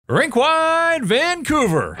Rink-wide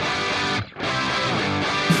Vancouver.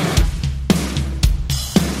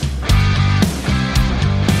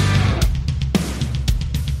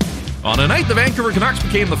 On a night, the Vancouver Canucks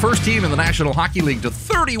became the first team in the National Hockey League to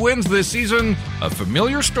 30 wins this season. A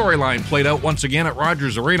familiar storyline played out once again at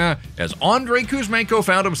Rogers Arena as Andrei Kuzmenko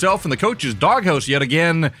found himself in the coach's doghouse yet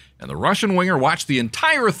again, and the Russian winger watched the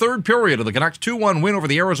entire third period of the Canucks' 2-1 win over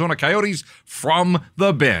the Arizona Coyotes from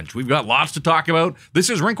the bench. We've got lots to talk about. This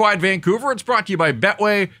is Rink-wide Vancouver. It's brought to you by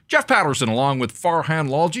Betway, Jeff Patterson along with Farhan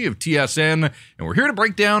Lalji of TSN, and we're here to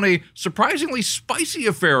break down a surprisingly spicy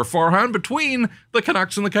affair, Farhan, between the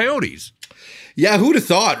Canucks and the Coyotes. Yeah, who'd have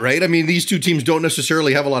thought, right? I mean, these two teams don't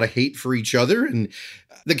necessarily have a lot of hate for each other, and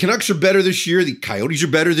the Canucks are better this year. The Coyotes are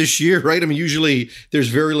better this year, right? I mean, usually there's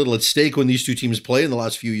very little at stake when these two teams play in the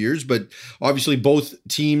last few years, but obviously both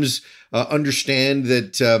teams understand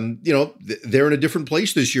that, they're in a different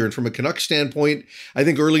place this year. And from a Canucks standpoint, I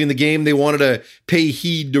think early in the game, they wanted to pay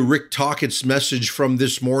heed to Rick Tocchet's message from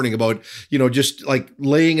this morning about, just like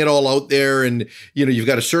laying it all out there. And, you've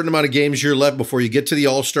got a certain amount of games here left before you get to the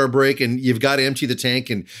All-Star break, and you've got to empty the tank.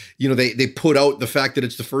 And, they put out the fact that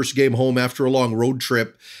it's the first game home after a long road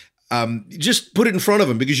trip. Just put it in front of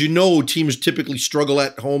them, because teams typically struggle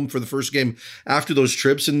at home for the first game after those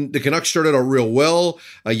trips, and the Canucks started out real well.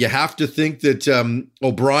 You have to think that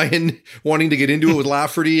O'Brien wanting to get into it with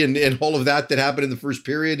Lafferty and all of that happened in the first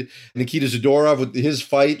period, Nikita Zadorov with his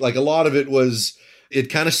fight, like a lot of it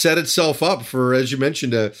kind of set itself up for, as you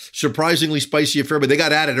mentioned, a surprisingly spicy affair, but they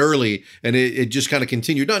got at it early, and it just kind of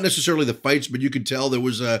continued. Not necessarily the fights, but you could tell there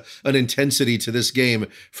was an intensity to this game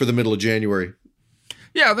for the middle of January.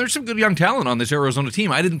 Yeah, there's some good young talent on this Arizona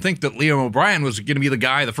team. I didn't think that Liam O'Brien was going to be the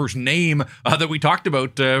guy, the first name that we talked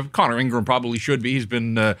about. Connor Ingram probably should be. He's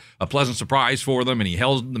been a pleasant surprise for them, and he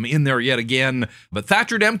held them in there yet again. But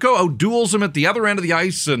Thatcher Demko outduels him at the other end of the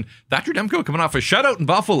ice, and Thatcher Demko coming off a shutout in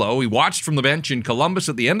Buffalo. He watched from the bench in Columbus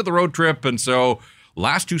at the end of the road trip, and so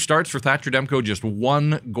last two starts for Thatcher Demko, just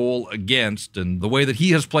one goal against. And the way that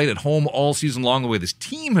he has played at home all season long, the way this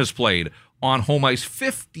team has played on home ice,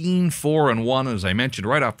 15-4-1, as I mentioned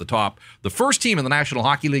right off the top. The first team in the National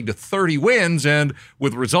Hockey League to 30 wins, and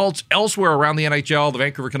with results elsewhere around the NHL, the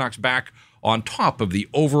Vancouver Canucks back on top of the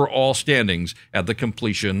overall standings at the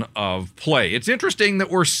completion of play. It's interesting that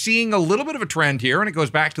we're seeing a little bit of a trend here, and it goes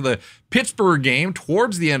back to the Pittsburgh game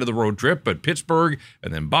towards the end of the road trip, but Pittsburgh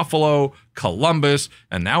and then Buffalo, Columbus,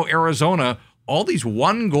 and now Arizona, all these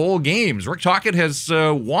one-goal games. Rick Tocchet has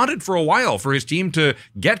wanted for a while for his team to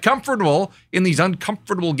get comfortable in these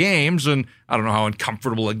uncomfortable games, and I don't know how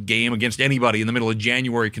uncomfortable a game against anybody in the middle of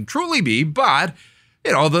January can truly be, but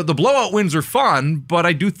the blowout wins are fun, but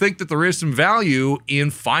I do think that there is some value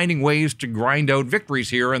in finding ways to grind out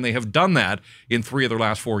victories here, and they have done that in 3 of their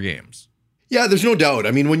last 4 games. Yeah, there's no doubt.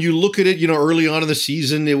 I mean, when you look at it, early on in the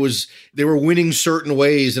season, they were winning certain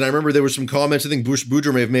ways. And I remember there were some comments, I think Bruce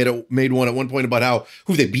Boudreau may have made one at one point about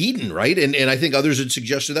who they've beaten, right? And I think others had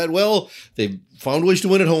suggested that, well, they've found ways to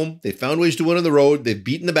win at home. They found ways to win on the road. They've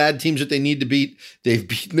beaten the bad teams that they need to beat. They've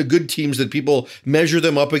beaten the good teams that people measure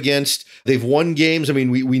them up against. They've won games. I mean,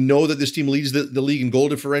 we know that this team leads the league in goal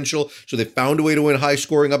differential. So they found a way to win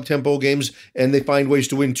high-scoring, up-tempo games, and they find ways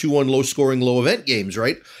to win 2-1 low-scoring, low-event games,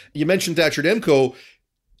 right? You mentioned Thatcher Demko.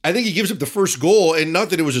 I think he gives up the first goal, and not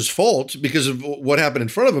that it was his fault because of what happened in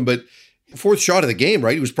front of him, but fourth shot of the game,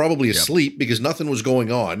 right? He was probably asleep because nothing was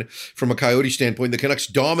going on from a Coyote standpoint. The Canucks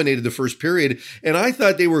dominated the first period, and I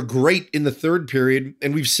thought they were great in the third period.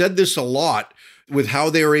 And we've said this a lot with how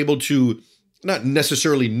they are able to not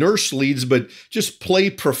necessarily nurse leads, but just play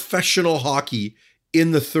professional hockey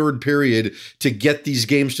in the third period to get these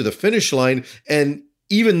games to the finish line. And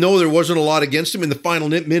even though there wasn't a lot against him, in the final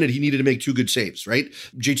minute, he needed to make 2 good saves, right?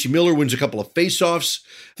 JT Miller wins a couple of faceoffs.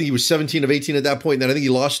 I think he was 17 of 18 at that point, and then I think he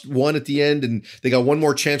lost one at the end, and they got one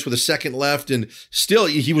more chance with a second left, and still,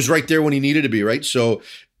 he was right there when he needed to be, right? So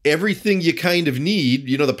everything you kind of need,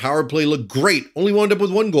 the power play looked great. Only wound up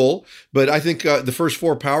with 1 goal, but I think the first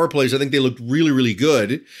 4 power plays, I think they looked really, really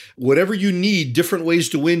good. Whatever you need, different ways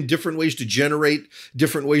to win, different ways to generate,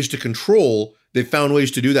 different ways to control, they've found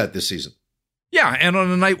ways to do that this season. Yeah, and on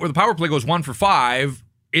a night where the power play goes 1 for 5,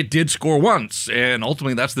 it did score once, and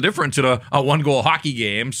ultimately that's the difference in a one-goal hockey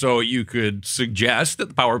game. So you could suggest that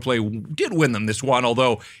the power play did win them this one,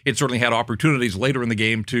 although it certainly had opportunities later in the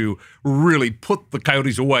game to really put the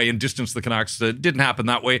Coyotes away and distance the Canucks. It didn't happen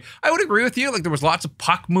that way. I would agree with you. Like, there was lots of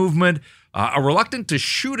puck movement. A reluctant to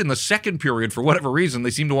shoot in the second period for whatever reason.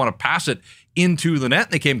 They seemed to want to pass it into the net.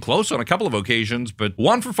 They came close on a couple of occasions, but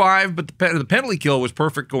 1 for 5, but the penalty kill was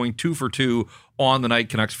perfect, going 2 for 2 on the night.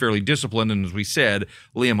 Canucks fairly disciplined, and as we said,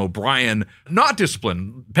 Liam O'Brien not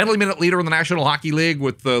disciplined. Penalty minute leader in the National Hockey League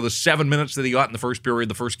with the 7 minutes that he got in the first period,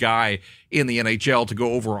 the first guy in the NHL to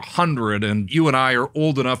go over 100. And you and I are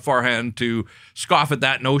old enough, Farhan, to scoff at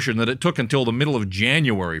that notion that it took until the middle of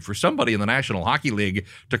January for somebody in the National Hockey League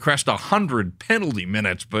to crest 100 penalty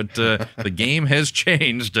minutes. But the game has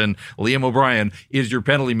changed, and Liam O'Brien is your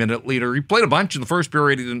penalty minute leader. He played a bunch in the first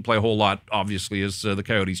period. He didn't play a whole lot, obviously, as the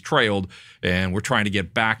Coyotes trailed, and we're trying to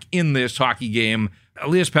get back in this hockey game.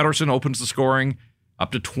 Elias Pettersson opens the scoring,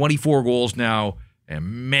 up to 24 goals now, and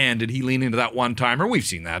man, did he lean into that one-timer. We've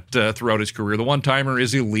seen that throughout his career. The one-timer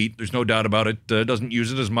is elite. There's no doubt about it. Doesn't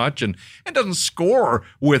use it as much and doesn't score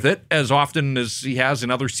with it as often as he has in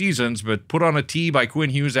other seasons, but put on a tee by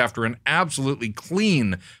Quinn Hughes after an absolutely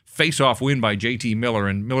clean face-off win by JT Miller,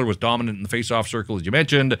 and Miller was dominant in the face-off circle, as you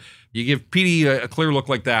mentioned. You give Petey a clear look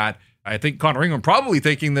like that. I think Connor Ingram probably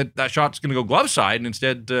thinking that shot's going to go glove side, and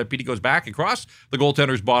instead Petey goes back across the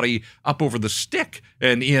goaltender's body up over the stick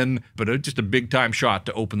and in, but just a big-time shot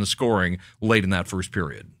to open the scoring late in that first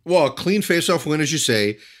period. Well, a clean face-off win, as you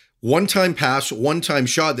say. One-time pass, one-time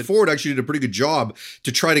shot. The forward actually did a pretty good job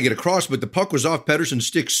to try to get across, but the puck was off Pettersson's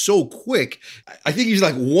stick so quick. I think he's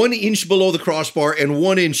like 1 inch below the crossbar and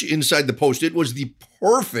 1 inch inside the post. It was the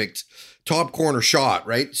perfect top corner shot,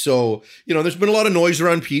 right? So, there's been a lot of noise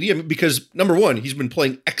around Petey because, number one, he's been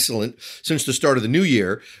playing excellent since the start of the new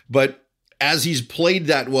year, but as he's played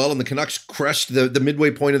that well and the Canucks crest the midway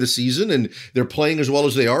point of the season and they're playing as well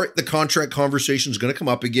as they are, the contract conversation is going to come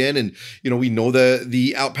up again. And, we know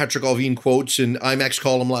the out Patrick Allvin quotes in IMAX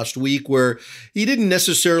column last week where he didn't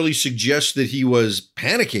necessarily suggest that he was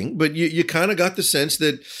panicking, but you kind of got the sense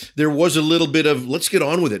that there was a little bit of, let's get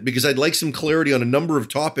on with it because I'd like some clarity on a number of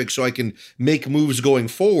topics so I can make moves going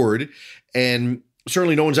forward. And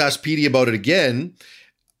certainly no one's asked Petey about it again,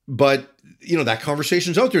 but that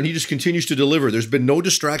conversation's out there and he just continues to deliver. There's been no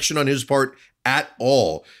distraction on his part at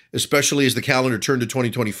all, especially as the calendar turned to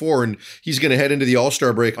 2024 and he's going to head into the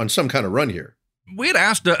All-Star break on some kind of run here. We had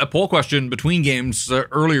asked a poll question between games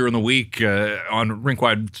earlier in the week on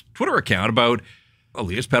Rinkwide's Twitter account about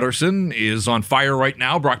Elias Pettersson is on fire right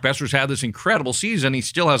now. Brock Besser's had this incredible season. He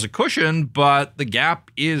still has a cushion, but the gap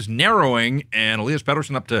is narrowing, and Elias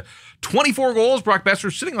Pettersson up to 24 goals. Brock Besser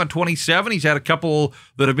sitting on 27. He's had a couple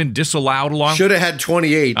that have been disallowed along. Should have had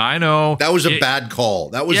 28. I know. That was a bad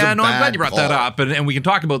call. That was I'm glad you brought that up, and we can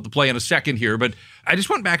talk about the play in a second here, but I just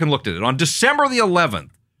went back and looked at it. On December the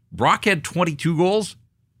 11th, Brock had 22 goals.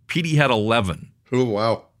 Petey had 11. Oh,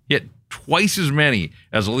 wow. He had twice as many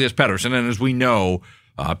as Elias Pettersson, and as we know,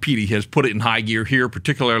 Petey has put it in high gear here,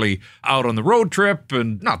 particularly out on the road trip,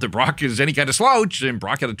 and not that Brock is any kind of slouch, and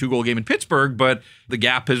Brock had a 2-goal game in Pittsburgh, but the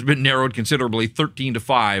gap has been narrowed considerably,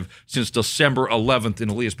 13-5 since December 11th in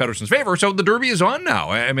Elias Pettersson's favor, so the derby is on now.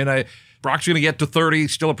 Brock's going to get to 30,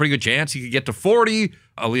 still a pretty good chance. He could get to 40.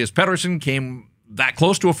 Elias Pettersson came that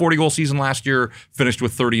close to a 40-goal season last year, finished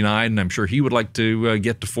with 39, and I'm sure he would like to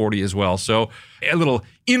get to 40 as well. So a little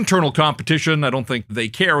internal competition. I don't think they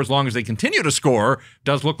care as long as they continue to score.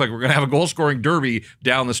 Does look like we're going to have a goal-scoring derby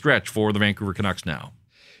down the stretch for the Vancouver Canucks now.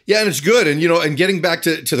 Yeah, and it's good. And, and getting back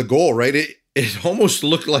to the goal, right, it almost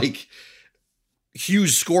looked like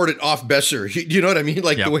Hughes scored it off Besser. You know what I mean?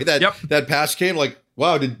 Like the way that pass came, like,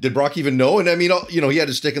 wow, did Brock even know? And I mean, he had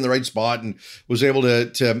to stick in the right spot and was able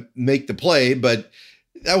to make the play, but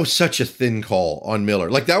that was such a thin call on Miller.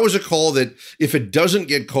 Like that was a call that if it doesn't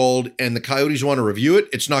get called and the Coyotes want to review it,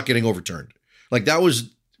 it's not getting overturned. Like that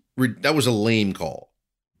was a lame call.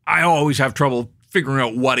 I always have trouble figuring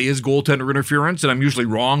out what is goaltender interference, and I'm usually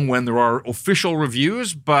wrong when there are official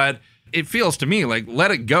reviews, but it feels to me like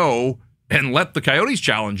let it go and let the Coyotes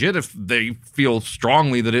challenge it if they feel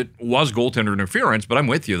strongly that it was goaltender interference. But I'm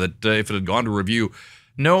with you that if it had gone to review,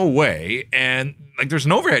 no way. And like there's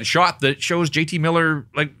an overhead shot that shows JT Miller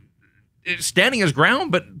like standing his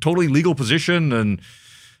ground, but totally legal position and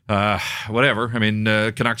whatever. I mean,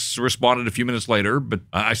 Canucks responded a few minutes later, but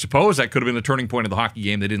I suppose that could have been the turning point of the hockey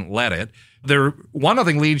game. They didn't let it. Their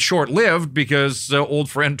 1-0 lead short-lived because old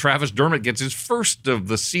friend Travis Dermott gets his first of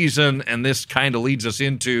the season, and this kind of leads us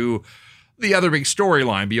into the other big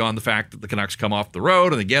storyline beyond the fact that the Canucks come off the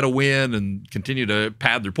road and they get a win and continue to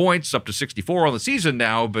pad their points up to 64 on the season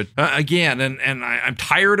now. But again, and I'm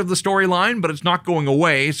tired of the storyline, but it's not going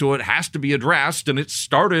away, so it has to be addressed. And it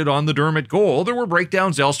started on the Dermott goal. There were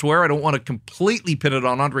breakdowns elsewhere. I don't want to completely pin it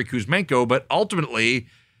on Andrei Kuzmenko, but ultimately,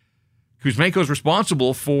 Kuzmenko's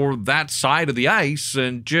responsible for that side of the ice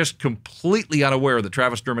and just completely unaware that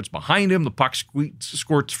Travis Dermott's behind him. The puck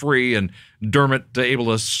squirts free, and Dermott able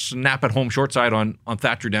to snap it home short side on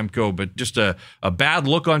Thatcher Demko. But just a bad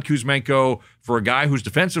look on Kuzmenko for a guy whose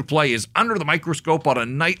defensive play is under the microscope on a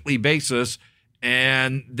nightly basis.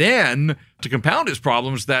 And then, to compound his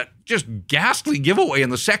problems, that just ghastly giveaway in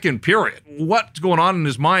the second period. What's going on in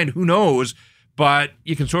his mind, who knows? But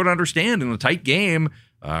you can sort of understand in a tight game,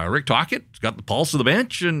 Rick Tocchet's got the pulse of the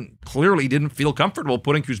bench and clearly didn't feel comfortable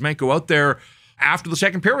putting Kuzmenko out there after the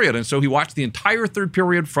second period. And so he watched the entire third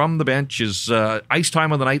period from the bench. His ice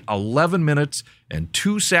time of the night, 11 minutes and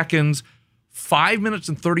 2 seconds. 5 minutes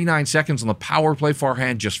and 39 seconds on the power play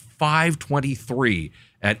forehand, just 5:23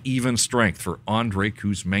 at even strength for Andrei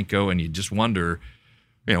Kuzmenko. And you just wonder,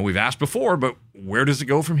 we've asked before, but where does it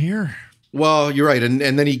go from here? Well, you're right. And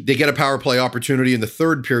then they get a power play opportunity in the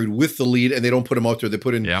third period with the lead, and they don't put him out there. They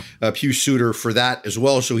put in Pius Suter for that as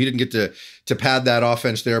well. So he didn't get to pad that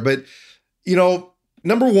offense there. But,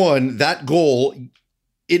 number one, that goal,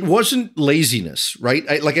 it wasn't laziness, right?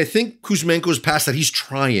 I think Kuzmenko's past that. He's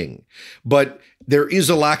trying, but there is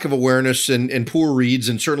a lack of awareness and poor reads,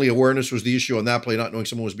 and certainly awareness was the issue on that play, not knowing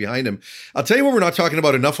someone was behind him. I'll tell you what we're not talking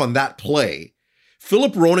about enough on that play.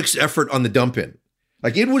 Philip Hronek's effort on the dump in.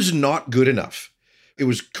 It was not good enough. It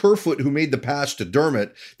was Kerfoot who made the pass to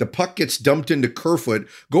Dermott. The puck gets dumped into Kerfoot.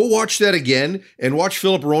 Go watch that again and watch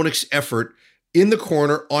Philip Hronek's effort in the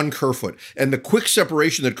corner on Kerfoot and the quick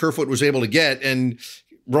separation that Kerfoot was able to get. And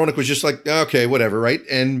Hronek was just like, okay, whatever, right?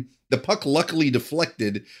 And the puck luckily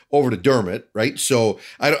deflected over to Dermott, right? So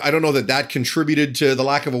I don't know that contributed to the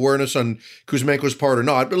lack of awareness on Kuzmenko's part or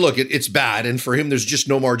not. But look, it's bad. And for him, there's just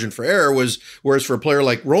no margin for error. Whereas for a player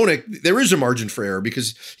like Hronek, there is a margin for error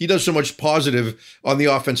because he does so much positive on the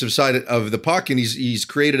offensive side of the puck. And he's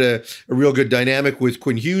created a real good dynamic with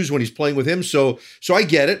Quinn Hughes when he's playing with him. So I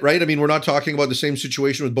get it, right? I mean, we're not talking about the same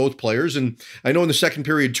situation with both players. And I know in the second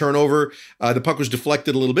period turnover, the puck was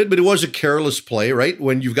deflected a little bit, but it was a careless play, right?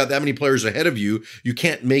 When you've got that many players ahead of you, you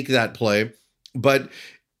can't make that play. But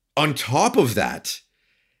on top of that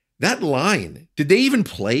line, did they even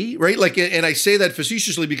play, right? And I say that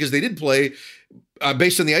facetiously because they did play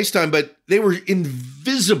based on the ice time, but they were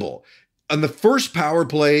invisible. On the first power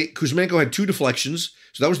play, Kuzmenko had 2 deflections,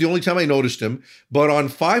 so that was the only time I noticed him. But on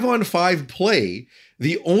 5-on-5 play,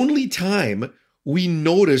 the only time we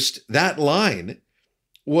noticed that line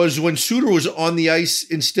was when Suter was on the ice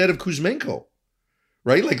instead of Kuzmenko.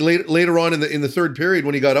 Right? Later on in the third period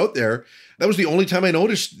when he got out there, that was the only time I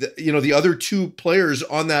noticed, the other 2 players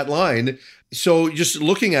on that line. So just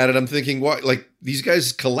looking at it, I'm thinking, what, these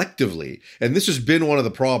guys collectively, and this has been one of the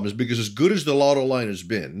problems because as good as the Lotto line has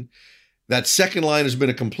been, that second line has been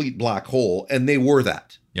a complete black hole, and they were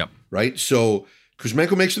that. Yep. Right? So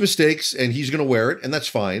Kuzmenko makes the mistakes, and he's going to wear it, and that's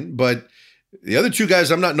fine. But the other 2 guys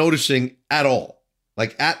I'm not noticing at all.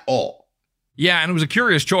 At all. Yeah, and it was a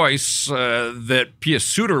curious choice that Pius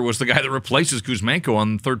Suter was the guy that replaces Kuzmenko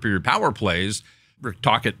on third period power plays. Rick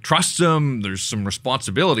Tocchet trusts him. There's some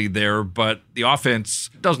responsibility there, but the offense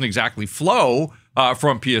doesn't exactly flow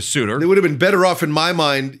from Pius Suter. They would have been better off, in my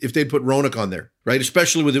mind, if they'd put Hronek on there, right?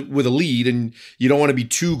 Especially with a lead, and you don't want to be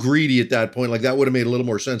too greedy at that point. That would have made a little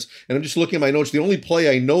more sense. And I'm just looking at my notes. The only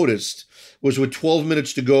play I noticed was with 12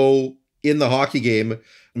 minutes to go in the hockey game,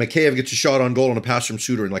 Mikheyev gets a shot on goal and a pass from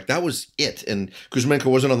Suter, and that was it. And Kuzmenko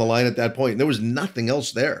wasn't on the line at that point, and there was nothing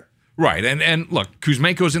else there. Right, and look,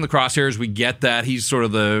 Kuzmenko's in the crosshairs. We get that. He's sort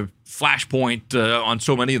of the flashpoint on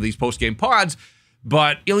so many of these post-game pods,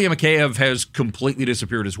 but Ilya Mikheyev has completely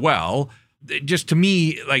disappeared as well. Just to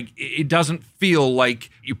me, it doesn't feel like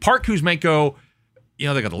you park Kuzmenko. They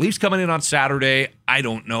got the Leafs coming in on Saturday. I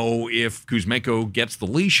don't know if Kuzmenko gets the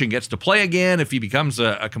leash and gets to play again, if he becomes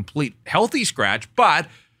a complete healthy scratch, but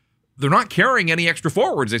they're not carrying any extra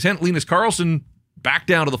forwards. They sent Linus Karlsson back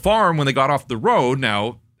down to the farm when they got off the road.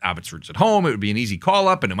 Now, Abbotsford's at home. It would be an easy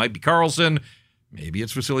call-up, and it might be Karlsson. Maybe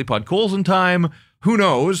it's Vasily Podkolzin time. Who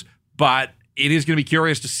knows? But it is going to be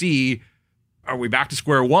curious to see, are we back to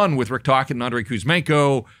square one with Rick Tocchet and Andrei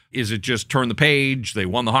Kuzmenko? Is it just turn the page? They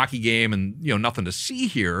won the hockey game and, nothing to see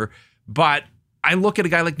here. But I look at a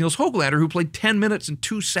guy like Nils Höglander who played 10 minutes and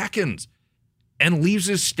 2 seconds and leaves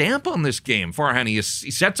his stamp on this game. Farhan, he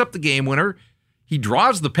sets up the game winner. He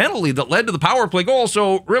draws the penalty that led to the power play goal.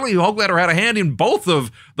 So really, Höglander had a hand in both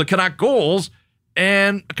of the Canuck goals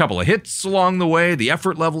and a couple of hits along the way. The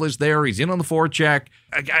effort level is there. He's in on the forecheck.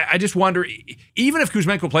 I just wonder, even if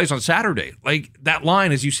Kuzmenko plays on Saturday, that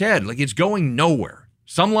line, as you said, it's going nowhere.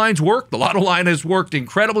 Some lines work. The Lotto line has worked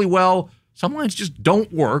incredibly well. Some lines just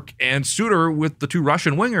don't work. And Suter with the 2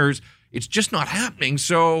 Russian wingers, it's just not happening.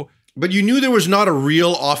 So But you knew there was not a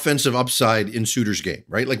real offensive upside in Suter's game,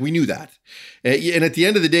 right? Like, we knew that. And at the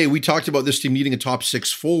end of the day, we talked about this team needing a top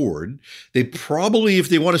 6 forward. They probably, if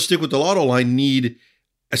they want to stick with the Lotto line, need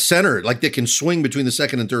a center, like, that can swing between the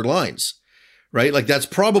second and third lines, right? Like, that's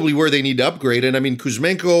probably where they need to upgrade. And I mean,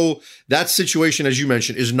 Kuzmenko, that situation, as you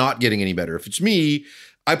mentioned, is not getting any better. If it's me,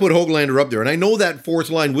 I put Höglander up there. And I know that fourth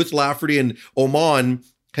line with Lafferty and Oman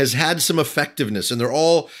has had some effectiveness, and they're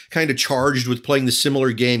all kind of charged with playing the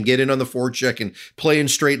similar game, get in on the forecheck and play in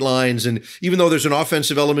straight lines. And even though there's an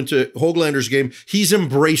offensive element to Höglander's game, he's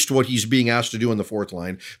embraced what he's being asked to do on the fourth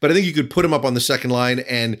line. But I think you could put him up on the second line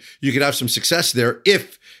and you could have some success there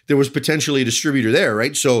if there was potentially a distributor there,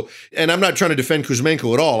 right? So, and I'm not trying to defend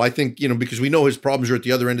Kuzmenko at all. I think, because we know his problems are at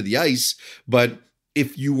the other end of the ice, but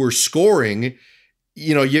if you were scoring,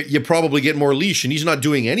 you probably get more leash, and he's not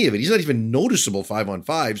doing any of it. He's not even noticeable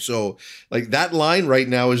 5-on-5. So, like, that line right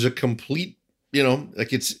now is a complete,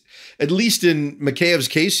 like, it's, at least in Mikheyev's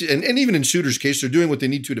case, and even in Suter's case, they're doing what they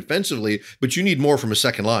need to defensively, but you need more from a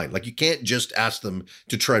second line. Like, you can't just ask them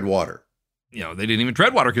to tread water. They didn't even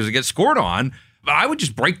tread water because it gets scored on. But I would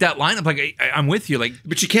just break that lineup. Like, I'm with you. Like,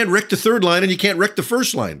 but you can't wreck the third line and you can't wreck the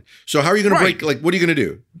first line. So how are you going to break? Like, what are you going to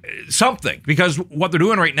do? Something, because what they're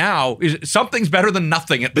doing right now is something's better than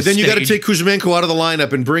nothing at this But then you got stage. to take Kuzmenko out of the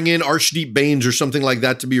lineup and bring in Arshdeep Bains or something like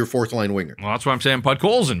that to be your fourth line winger. Well, that's why I'm saying Pud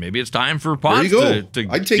Colson. Maybe it's time for Pud to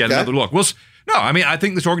I'd take get that. another look. No, I mean, I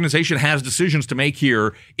think this organization has decisions to make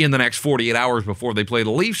here in the next 48 hours before they play the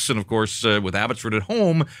Leafs. And of course, with Abbotsford at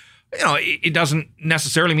home, it doesn't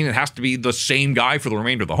necessarily mean it has to be the same guy for the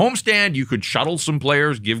remainder of the homestand. You could shuttle some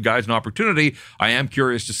players, give guys an opportunity. I am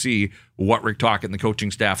curious to see what Rick Tocchet and the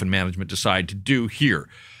coaching staff and management decide to do here.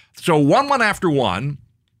 So 1-1 after one.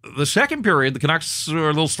 The second period, the Canucks were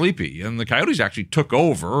a little sleepy, and the Coyotes actually took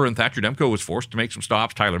over, and Thatcher Demko was forced to make some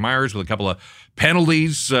stops. Tyler Myers with a couple of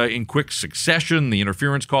penalties in quick succession, the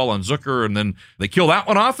interference call on Zucker, and then they kill that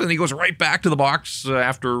one off, and he goes right back to the box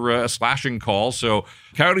after a slashing call. So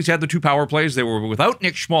Coyotes had the 2 power plays. They were without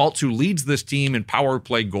Nick Schmaltz, who leads this team in power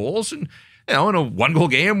play goals, and in a 1-goal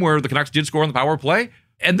game where the Canucks did score on the power play.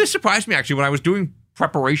 And this surprised me, actually, when I was doing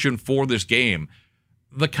preparation for this game.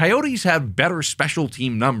 The Coyotes have better special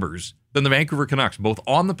team numbers than the Vancouver Canucks, both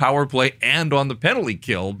on the power play and on the penalty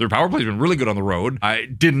kill. Their power play's been really good on the road. I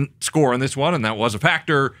didn't score on this one, and that was a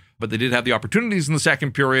factor, but they did have the opportunities in the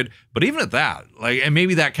second period. But even at that, and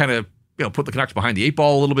maybe that kind of put the Canucks behind the 8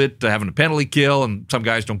 ball a little bit, having a penalty kill, and some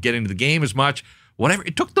guys don't get into the game as much. Whatever.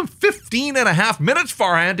 It took them 15 and a half minutes,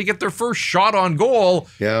 Farhan, to get their first shot on goal.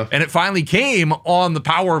 Yeah. And it finally came on the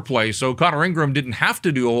power play. So Connor Ingram didn't have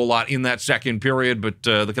to do a whole lot in that second period, but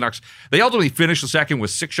the Canucks, they ultimately finished the second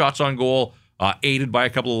with 6 shots on goal, aided by a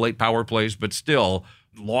couple of late power plays, but still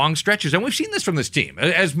long stretches. And we've seen this from this team.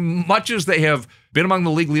 As much as they have been among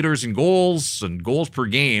the league leaders in goals and goals per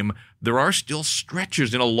game, there are still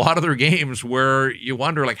stretches in a lot of their games where you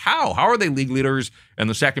wonder, like, how are they league leaders? And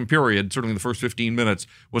the second period, certainly the first 15 minutes,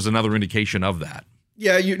 was another indication of that.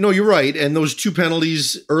 Yeah, you're right. And those 2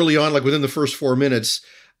 penalties early on, like within the first 4 minutes,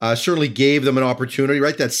 certainly gave them an opportunity,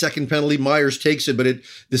 right? That second penalty, Myers takes it, but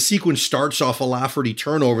the sequence starts off a Lafferty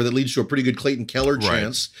turnover that leads to a pretty good Clayton Keller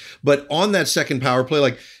chance. Right. But on that second power play,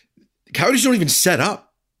 like, Coyotes don't even set up.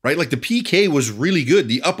 Right? Like, the PK was really good.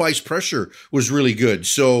 The up ice pressure was really good.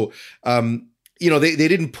 So, they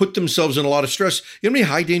didn't put themselves in a lot of stress. You know how many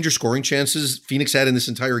high danger scoring chances Phoenix had in this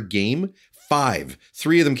entire game? 5.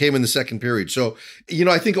 3 of them came in the second period. So,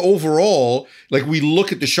 I think overall, like, we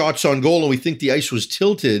look at the shots on goal and we think the ice was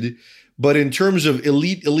tilted. But in terms of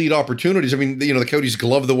elite opportunities, I mean, the Coyotes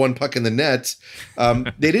gloved the one puck in the net.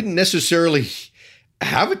 They didn't necessarily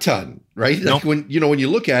have a ton, right? Like, when you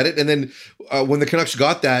look at it, and then when the Canucks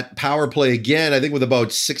got that power play again, I think with about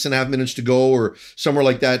 6.5 minutes to go or somewhere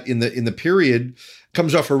like that in the period,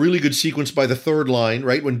 comes off a really good sequence by the third line,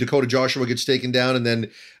 right? When Dakota Joshua gets taken down, and then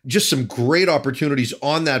just some great opportunities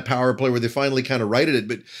on that power play where they finally kind of righted it.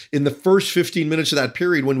 But in the first 15 minutes of that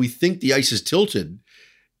period, when we think the ice is tilted,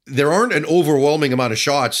 there aren't an overwhelming amount of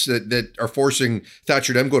shots that are forcing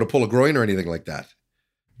Thatcher Demko to pull a groin or anything like that.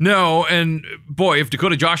 No, and boy, if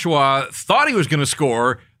Dakota Joshua thought he was going to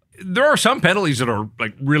score, there are some penalties that are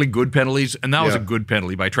like really good penalties, and that was a good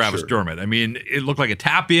penalty by Travis Dermott. I mean, it looked like a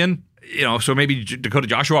tap in, so maybe Dakota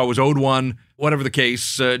Joshua was owed one, whatever the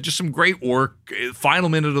case. Just some great work. Final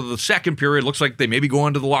minute of the second period, looks like they maybe go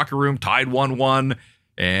into the locker room, tied 1-1,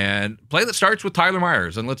 and play that starts with Tyler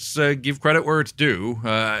Myers. And let's give credit where it's due.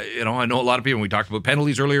 I know a lot of people, when we talked about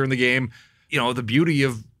penalties earlier in the game, the beauty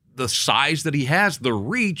of the size that he has, the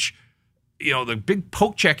reach, the big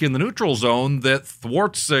poke check in the neutral zone that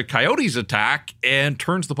thwarts the Coyotes' attack and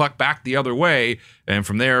turns the puck back the other way. And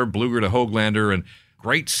from there, Bluger to Höglander, and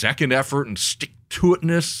great second effort and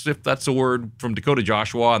stick-to-itness, if that's a word, from Dakota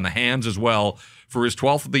Joshua on the hands as well for his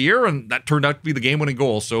 12th of the year, and that turned out to be the game-winning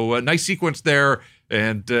goal. So a nice sequence there,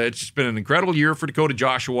 and it's just been an incredible year for Dakota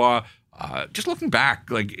Joshua. Just looking back,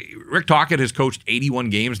 like Rick Tocchet has coached 81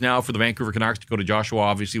 games now for the Vancouver Canucks. Dakota Joshua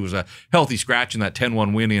obviously was a healthy scratch in that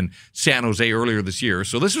 10-1 win in San Jose earlier this year.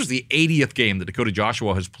 So this was the 80th game that Dakota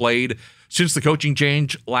Joshua has played since the coaching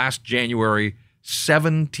change last January.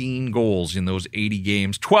 17 goals in those 80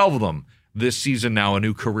 games, 12 of them this season, now a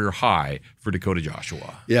new career high for Dakota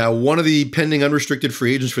Joshua. Yeah, one of the pending unrestricted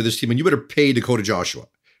free agents for this team, and you better pay Dakota Joshua,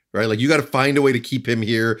 right? Like, you got to find a way to keep him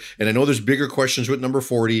here. And I know there's bigger questions with number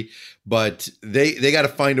 40, but they got to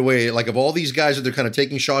find a way. Like, of all these guys that they're kind of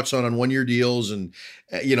taking shots on one-year deals, and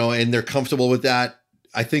and they're comfortable with that,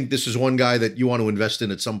 I think this is one guy that you want to invest in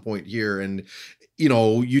at some point here. And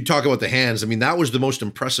you talk about the hands. I mean, that was the most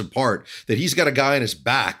impressive part, that he's got a guy on his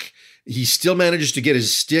back. He still manages to get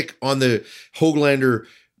his stick on the Höglander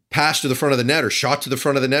pass to the front of the net, or shot to the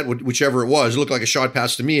front of the net, whichever it was. It looked like a shot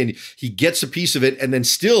pass to me, and he gets a piece of it. And then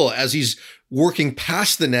still, as he's working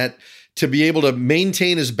past the net, to be able to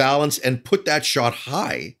maintain his balance and put that shot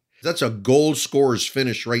high. That's a goal scorer's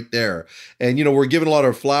finish right there. And, we're giving a lot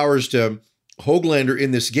of flowers to Höglander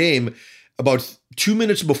in this game. About 2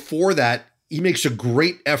 minutes before that, he makes a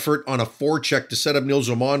great effort on a forecheck to set up Nils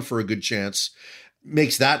Åman for a good chance.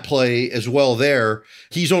 Makes that play as well there.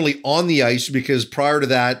 He's only on the ice because prior to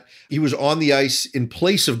that, he was on the ice in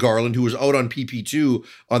place of Garland, who was out on PP2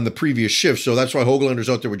 on the previous shift. So that's why Höglander's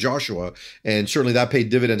out there with Joshua. And certainly that paid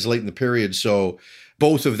dividends late in the period. So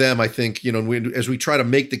both of them, I think, as we try to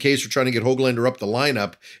make the case for trying to get Höglander up the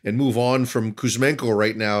lineup and move on from Kuzmenko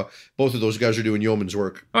right now, both of those guys are doing yeoman's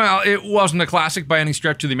work. Well, it wasn't a classic by any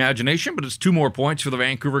stretch of the imagination, but it's 2 more points for the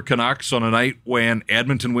Vancouver Canucks on a night when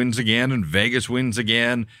Edmonton wins again and Vegas wins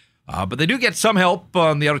again. But they do get some help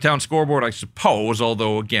on the out-of-town scoreboard, I suppose,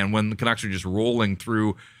 although, again, when the Canucks are just rolling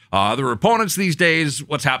through their opponents these days,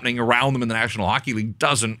 what's happening around them in the National Hockey League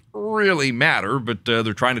doesn't really matter, but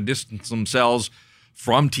they're trying to distance themselves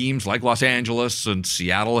from teams like Los Angeles, and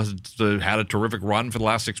Seattle has had a terrific run for the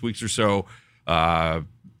last 6 weeks or so.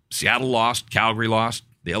 Seattle lost, Calgary lost.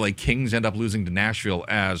 The LA Kings end up losing to Nashville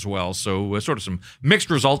as well. So sort of some mixed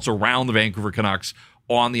results around the Vancouver Canucks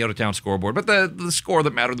on the out-of-town scoreboard. But the score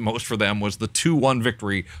that mattered the most for them was the 2-1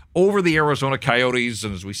 victory over the Arizona Coyotes.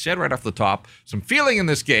 And as we said right off the top, some feeling in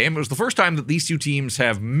this game. It was the first time that these two teams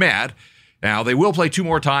have met. Now, they will play 2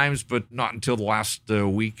 more times, but not until the last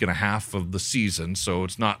week and a half of the season, so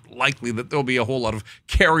it's not likely that there'll be a whole lot of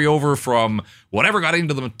carryover from whatever got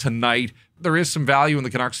into them tonight. There is some value in the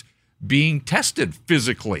Canucks being tested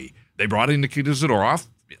physically. They brought in Nikita Zadorov.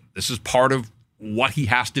 This is part of what he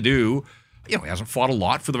has to do. He hasn't fought a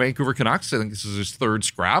lot for the Vancouver Canucks. I think this is his 3rd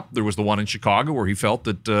scrap. There was the one in Chicago where he felt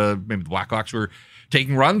that maybe the Blackhawks were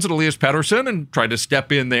taking runs at Elias Pettersson and tried to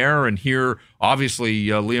step in there. And here, obviously,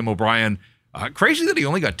 Liam O'Brien, crazy that he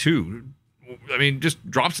only got 2. I mean, just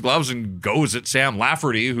drops the gloves and goes at Sam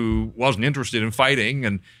Lafferty, who wasn't interested in fighting,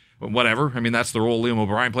 and whatever. I mean, that's the role Liam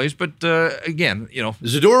O'Brien plays. But again,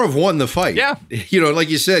 Zadorov won the fight. Yeah. Like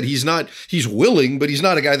you said, he's willing, but he's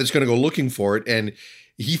not a guy that's going to go looking for it. And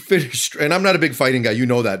he finished, and I'm not a big fighting guy,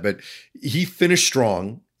 that, but he finished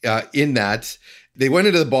strong in that. They went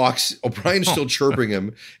into the box. O'Brien's still chirping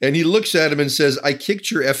him, and he looks at him and says, "I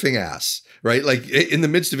kicked your effing ass." Right? Like, in the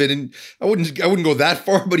midst of it. And I wouldn't go that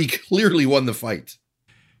far, but he clearly won the fight.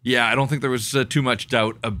 Yeah, I don't think there was too much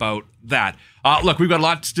doubt about that. Look, we've got a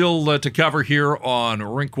lot still to cover here on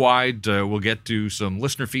Rink Wide. We'll get to some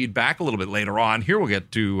listener feedback a little bit later on. Here we'll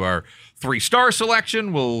get to our 3-star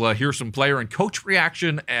selection. We'll hear some player and coach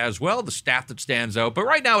reaction as well, the stat that stands out. But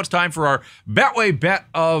right now it's time for our Betway Bet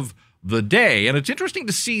of the Day. And it's interesting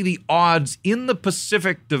to see the odds in the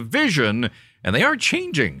Pacific Division, and they are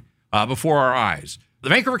changing before our eyes. The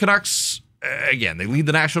Vancouver Canucks, again, they lead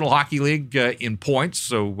the National Hockey League in points,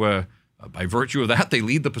 so by virtue of that, they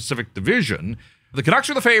lead the Pacific Division. The Canucks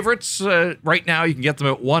are the favorites. Right now, you can get them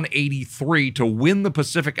at 183 to win the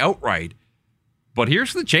Pacific outright. But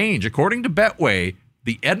here's the change. According to Betway,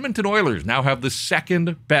 the Edmonton Oilers now have the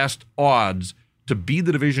 2nd best odds to be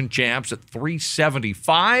the division champs at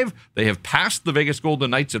 375. They have passed the Vegas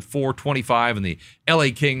Golden Knights at 425, and the LA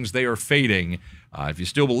Kings, they are fading. If you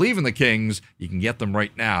still believe in the Kings, you can get them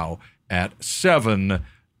right now at 7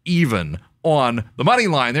 even on the money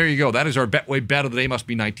line. There you go. That is our Betway bet of the day. Must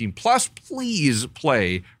be 19 plus. Please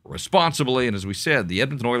play responsibly. And as we said, the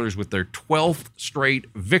Edmonton Oilers, with their 12th straight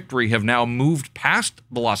victory, have now moved past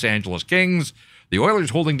the Los Angeles Kings. The Oilers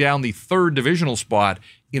holding down the third divisional spot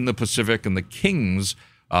in the Pacific, and the Kings,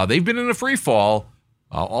 they've been in a free fall.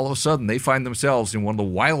 All of a sudden, they find themselves in one of the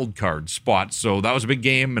wild card spots. So that was a big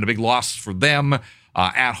game and a big loss for them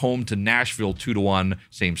at home to Nashville, 2-1.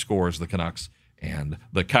 Same score as the Canucks and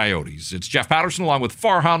the Coyotes. It's Jeff Patterson along with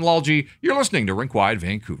Farhan Lalji. You're listening to Rinkwide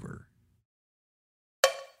Vancouver.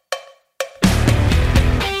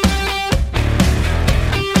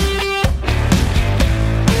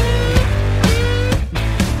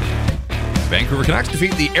 Vancouver Canucks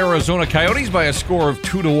defeat the Arizona Coyotes by a score of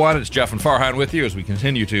 2-1. It's Jeff and Farhan with you as we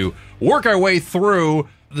continue to work our way through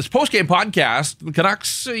this postgame podcast. The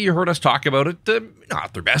Canucks, you heard us talk about it,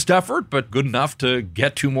 not their best effort, but good enough to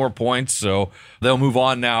get 2 more points. So they'll move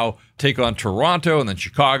on now, take on Toronto, and then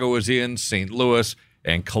Chicago is in, St. Louis,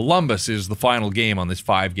 and Columbus is the final game on this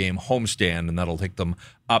 5-game homestand, and that'll take them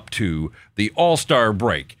up to the All-Star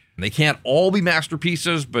break. They can't all be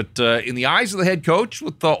masterpieces, but in the eyes of the head coach,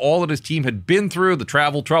 with all that his team had been through, the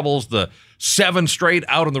travel troubles, the 7 straight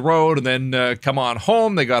out on the road, and then come on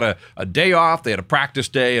home, they got a day off, they had a practice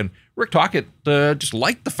day, and Rick Tocchet just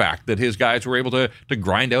liked the fact that his guys were able to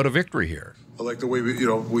grind out a victory here. I like the way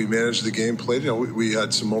we managed the game, played. We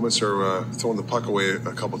had some moments or throwing the puck away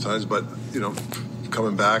a couple times, but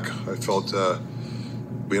coming back, I felt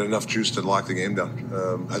we had enough juice to lock the game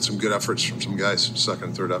down. Had some good efforts from some guys, second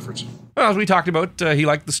and third efforts. Well, as we talked about, he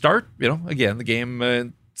liked the start. Again, the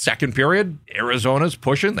game, second period, Arizona's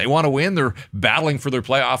pushing. They want to win. They're battling for their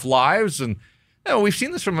playoff lives. And we've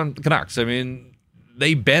seen this from the Canucks. I mean,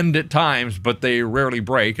 they bend at times, but they rarely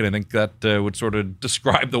break. And I think that would sort of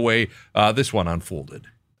describe the way this one unfolded.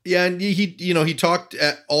 Yeah, and he talked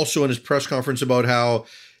also in his press conference about how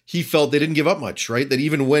he felt they didn't give up much, right? That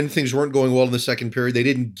even when things weren't going well in the second period, they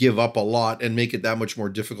didn't give up a lot and make it that much more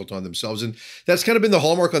difficult on themselves. And that's kind of been the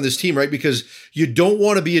hallmark on this team, right? Because you don't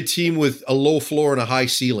want to be a team with a low floor and a high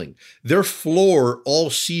ceiling. Their floor all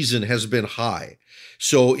season has been high.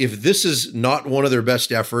 So if this is not one of their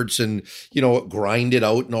best efforts and, grind it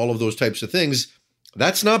out and all of those types of things,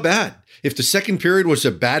 that's not bad. If the second period was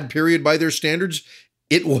a bad period by their standards,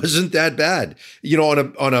 it wasn't that bad.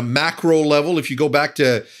 On a macro level, if you go back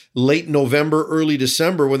to late November, early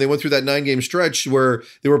December, when they went through that 9-game stretch where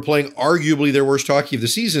they were playing arguably their worst hockey of the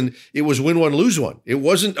season, it was win one, lose one. It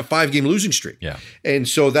wasn't a 5-game losing streak. Yeah. And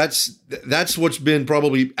so that's what's been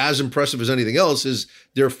probably as impressive as anything else is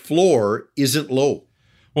their floor isn't low.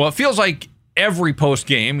 Well, it feels like every post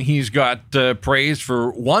game he's got praise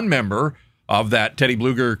for one member of that Teddy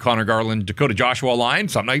Bluger, Connor Garland, Dakota Joshua line.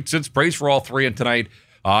 Some nights it's praise for all three, and tonight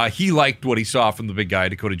he liked what he saw from the big guy,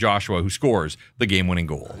 Dakota Joshua, who scores the game-winning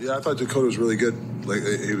goal. Yeah, I thought Dakota was really good.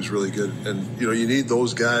 He was really good. And, you need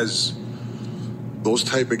those guys, those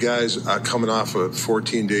type of guys coming off a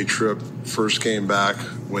 14-day trip, first game back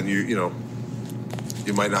when you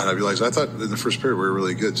might not have realized. I thought in the first period we were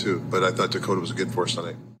really good, too. But I thought Dakota was good for us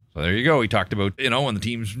tonight. So there you go. He talked about, when the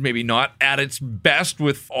team's maybe not at its best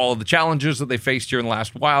with all of the challenges that they faced here in the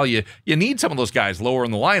last while. You need some of those guys lower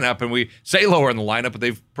in the lineup, and we say lower in the lineup, but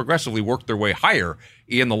they've progressively worked their way higher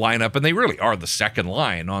in the lineup, and they really are the second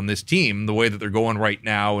line on this team, the way that they're going right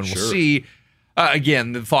now. And We'll see,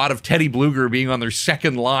 again, the thought of Teddy Bluger being on their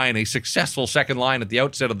second line, a successful second line at the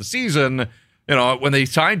outset of the season. When they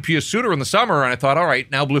signed Pius Suter in the summer, and I thought, all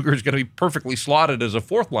right, now Bluger is going to be perfectly slotted as a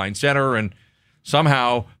fourth-line center, and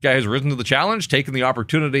somehow, guy has risen to the challenge, taken the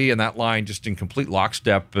opportunity, and that line just in complete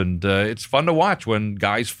lockstep. And it's fun to watch when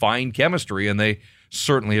guys find chemistry, and they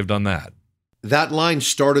certainly have done that. That line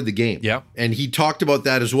started the game. Yeah. And he talked about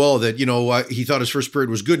that as well, that, he thought his first period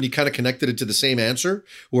was good, and he kind of connected it to the same answer,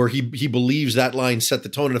 where he believes that line set the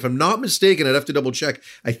tone. And if I'm not mistaken, I'd have to double check,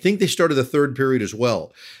 I think they started the third period as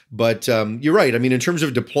well. But you're right. I mean, in terms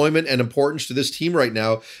of deployment and importance to this team right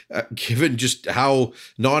now, given just how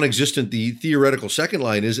non-existent the theoretical second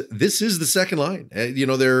line is, this is the second line.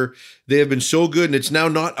 They have been so good, and it's now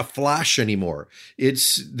not a flash anymore.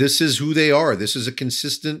 This is who they are. This is a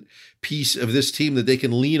consistent piece of this team that they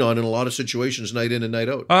can lean on in a lot of situations night in and night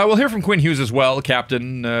out. We'll hear from Quinn Hughes as well. The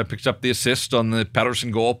captain picks up the assist on the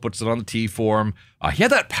Pettersson goal, puts it on the tee for him. He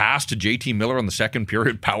had that pass to JT Miller on the second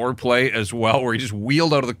period power play as well, where he just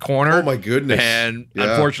wheeled out of the corner. Oh, my goodness. And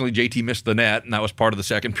Unfortunately, JT missed the net, and that was part of the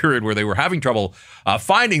second period where they were having trouble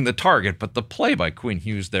finding the target. But the play by Quinn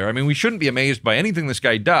Hughes there, I mean, we shouldn't be amazed by anything this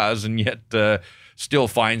guy does, and yet still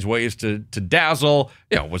finds ways to dazzle.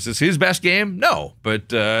 Was this his best game? No,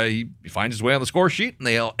 but he finds his way on the score sheet, and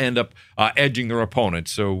they'll end up edging their opponent.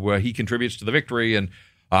 So he contributes to the victory, and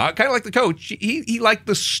kind of like the coach, he liked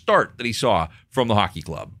the start that he saw from the hockey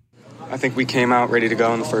club. I think we came out ready to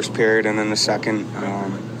go in the first period, and then the second, I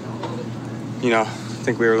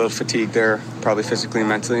think we were a little fatigued there, probably physically and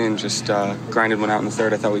mentally, and just grinded one out in the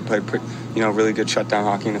third. I thought we played, really good shutdown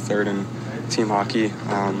hockey in the third and team hockey.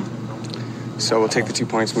 So we'll take the 2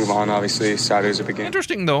 points, move on. Obviously, Saturday's a big game.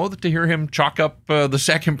 Interesting, though, to hear him chalk up the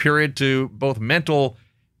second period to both mental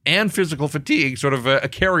and physical fatigue, sort of a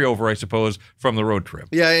carryover, I suppose, from the road trip.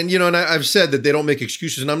 Yeah, and and I've said that they don't make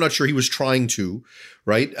excuses, and I'm not sure he was trying to,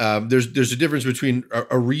 right? There's a difference between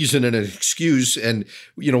a reason and an excuse, and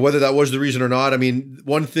whether that was the reason or not. I mean,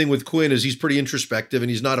 one thing with Quinn is he's pretty introspective, and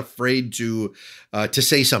he's not afraid to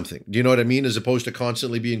say something. Do you know what I mean? As opposed to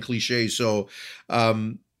constantly being cliche. So,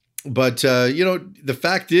 but the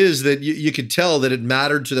fact is that you could tell that it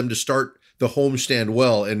mattered to them to start the homestand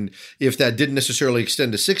well. And if that didn't necessarily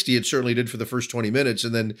extend to 60, it certainly did for the first 20 minutes.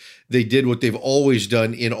 And then they did what they've always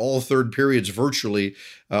done in all third periods virtually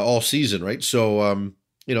all season, right? So,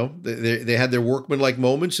 they had their workmanlike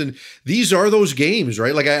moments. And these are those games,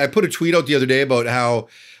 right? Like I put a tweet out the other day about how,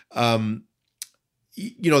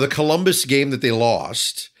 the Columbus game that they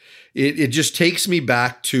lost, it just takes me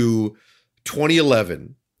back to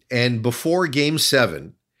 2011. And before Game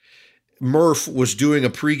 7, Murph was doing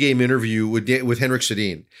a pregame interview with Henrik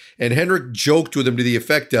Sedin, and Henrik joked with him to the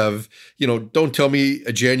effect of, don't tell me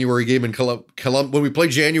a January game in Columbus. When we play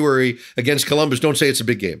January against Columbus, don't say it's a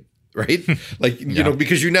big game, right?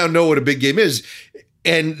 Because you now know what a big game is.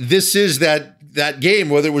 And this is that game,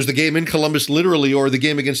 whether it was the game in Columbus literally or the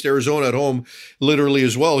game against Arizona at home literally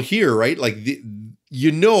as well here, right? Like,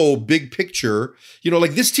 big picture,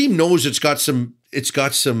 this team knows it's got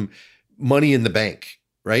some money in the bank,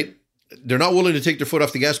 right? They're not willing to take their foot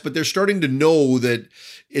off the gas, but they're starting to know that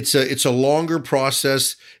it's a longer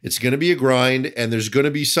process. It's going to be a grind, and there's going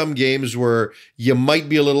to be some games where you might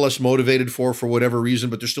be a little less motivated for whatever reason,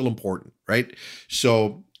 but they're still important, right?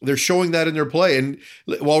 So they're showing that in their play. And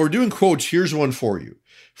while we're doing quotes, here's one for you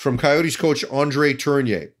from Coyotes coach Andre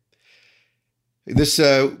Tournier. This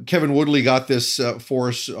Kevin Woodley got this for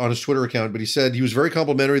us on his Twitter account, but he said he was very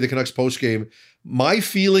complimentary of the Canucks postgame. My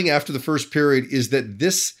feeling after the first period is that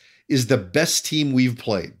this is the best team we've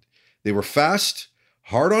played. They were fast,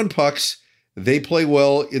 hard on pucks. They play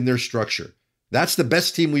well in their structure. That's the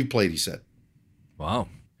best team we've played, he said. Wow.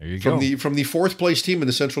 There you go. From the fourth place team in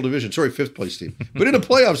the Central Division. Sorry, fifth place team. But in a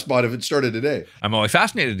playoff spot if it started today. I'm always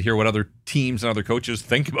fascinated to hear what other teams and other coaches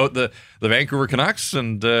think about the Vancouver Canucks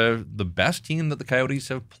and the best team that the Coyotes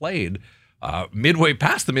have played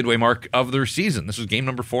past the midway mark of their season. This was game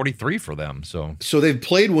number 43 for them. So they've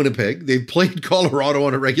played Winnipeg. They've played Colorado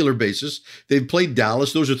on a regular basis. They've played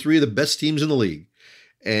Dallas. Those are three of the best teams in the league.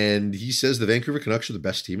 And he says the Vancouver Canucks are the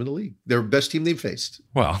best team in the league. They're the best team they've faced.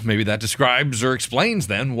 Well, maybe that describes or explains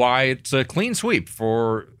then why it's a clean sweep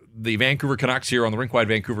for the Vancouver Canucks here on the Rink-Wide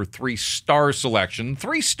Vancouver 3-star selection.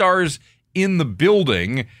 3 stars in the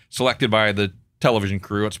building, selected by the television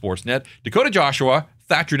crew at Sportsnet. Dakota Joshua,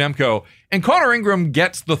 Thatcher Demko, and Connor Ingram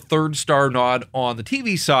gets the 3rd-star nod on the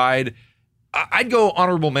TV side. I'd go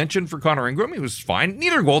honorable mention for Connor Ingram. He was fine.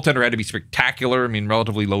 Neither goaltender had to be spectacular. I mean,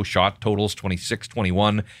 relatively low shot totals,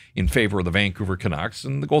 26-21 in favor of the Vancouver Canucks,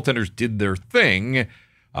 and the goaltenders did their thing.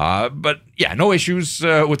 But yeah, no issues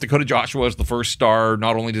with Dakota Joshua as the 1st star.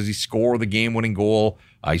 Not only does he score the game-winning goal,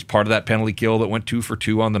 he's part of that penalty kill that went 2 for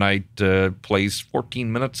 2 on the night. Plays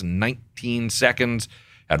 14 minutes and 19 seconds,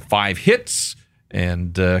 had 5 hits,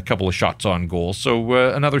 and a couple of shots on goal. So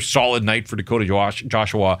another solid night for Dakota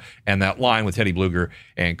Joshua and that line with Teddy Bluger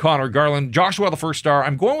and Connor Garland. Joshua, the 1st star.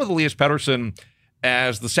 I'm going with Elias Pettersson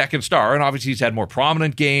as the 2nd star, and obviously he's had more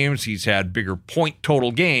prominent games. He's had bigger point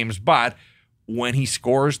total games, but when he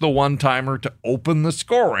scores the one-timer to open the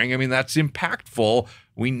scoring, I mean, that's impactful.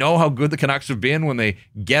 We know how good the Canucks have been when they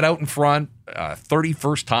get out in front,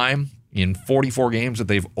 31st time in 44 games that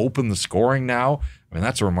they've opened the scoring now. I mean,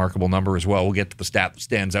 that's a remarkable number as well. We'll get to the stat that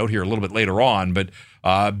stands out here a little bit later on, but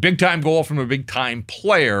big-time goal from a big-time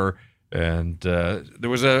player, and there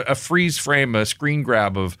was a freeze frame, a screen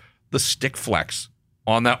grab of the stick flex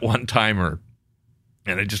on that one-timer,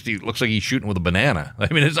 and it looks like he's shooting with a banana.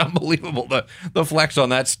 I mean, it's unbelievable, the flex on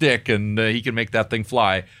that stick, and he can make that thing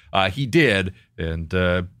fly. He did, and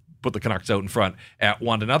put the Canucks out in front at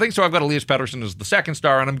 1-0. So I've got Elias Pettersson as the 2nd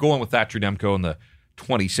star, and I'm going with Thatcher Demko in the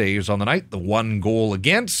 20 saves on the night, the 1 goal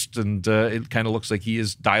against, and it kind of looks like he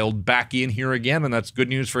is dialed back in here again, and that's good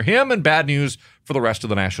news for him and bad news for the rest of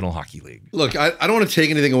the National Hockey League. Look, I don't want to take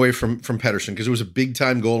anything away from Pettersson because it was a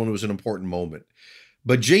big-time goal and it was an important moment.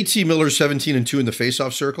 But JT Miller, 17-2 in the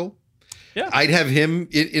faceoff circle. Yeah, I'd have him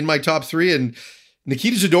in my top 3. And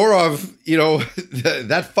Nikita Zadorov,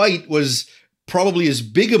 that fight was probably as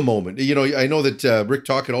big a moment. I know that Rick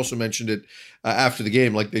Talk had also mentioned it after the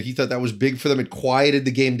game, like that he thought that was big for them. It quieted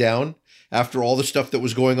the game down after all the stuff that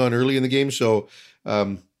was going on early in the game. So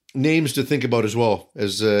names to think about as well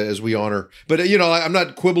as we honor. But I'm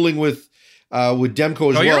not quibbling with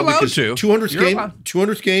Demko as well. You're allowed because to.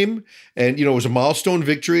 200th game, and it was a milestone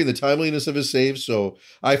victory and the timeliness of his save. So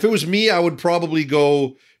if it was me, I would probably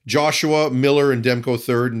go Joshua, Miller, and Demko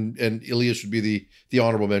third, and Elias would be the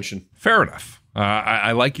honorable mention. Fair enough.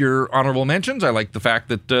 I like your honorable mentions. I like the fact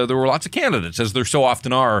that there were lots of candidates, as there so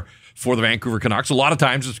often are for the Vancouver Canucks. A lot of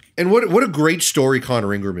times. And what a great story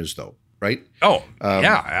Connor Ingram is, though, right? Oh,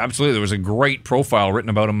 yeah, absolutely. There was a great profile written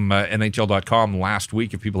about him at NHL.com last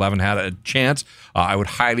week. If people haven't had a chance, I would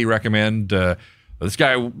highly recommend. This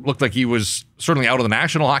guy looked like he was certainly out of the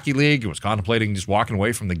National Hockey League. He was contemplating just walking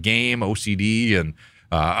away from the game, OCD, and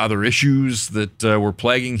other issues that were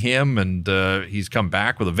plaguing him, and he's come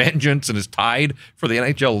back with a vengeance and is tied for the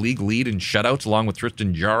NHL league lead in shutouts, along with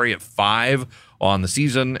Tristan Jarry at 5 on the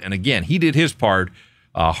season. And again, he did his part.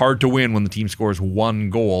 Hard to win when the team scores 1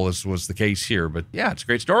 goal, as was the case here. But yeah, it's a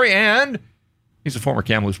great story, and he's a former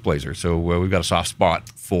Kamloops Blazer, so we've got a soft spot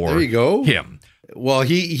for there you go. him. Well,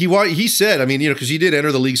 he said, because he did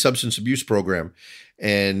enter the league substance abuse program.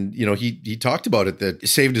 And, he talked about it, that it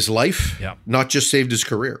saved his life, not just saved his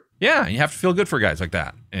career. Yeah, you have to feel good for guys like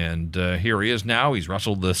that. And here he is now. He's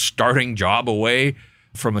wrestled the starting job away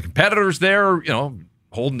from the competitors there,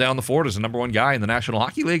 holding down the fort as the number 1 guy in the National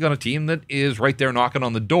Hockey League on a team that is right there knocking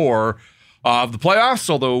on the door of the playoffs,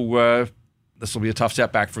 although this will be a tough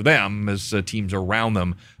setback for them as teams around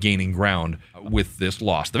them gaining ground with this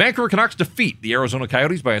loss. The Vancouver Canucks defeat the Arizona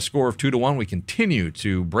Coyotes by a score of 2-1. We continue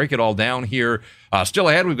to break it all down here. Still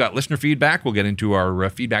ahead, we've got listener feedback. We'll get into our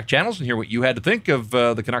feedback channels and hear what you had to think of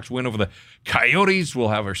the Canucks win over the Coyotes. We'll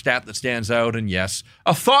have our stat that stands out, and yes,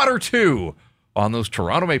 a thought or two on those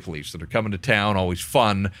Toronto Maple Leafs that are coming to town. Always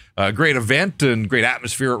fun. Great event and great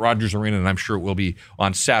atmosphere at Rogers Arena, and I'm sure it will be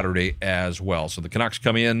on Saturday as well. So the Canucks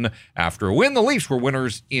come in after a win. The Leafs were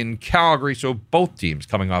winners in Calgary, so both teams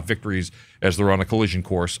coming off victories as they're on a collision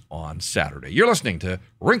course on Saturday. You're listening to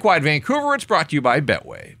Rink-Wide Vancouver. It's brought to you by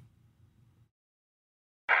Betway.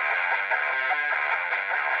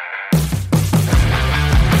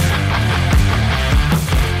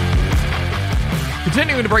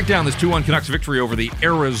 Continuing to break down this 2-1 Canucks victory over the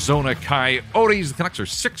Arizona Coyotes. The Canucks are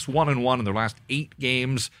 6-1-1 in their last 8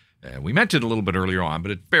 games. We mentioned a little bit earlier on, but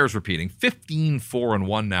it bears repeating.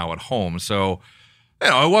 15-4-1 now at home. So,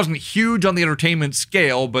 it wasn't huge on the entertainment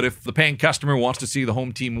scale, but if the paying customer wants to see the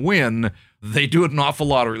home team win, they do it an awful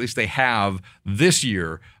lot, or at least they have this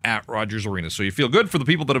year at Rogers Arena. So you feel good for the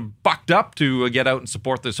people that have bucked up to get out and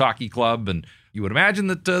support this hockey club, and you would imagine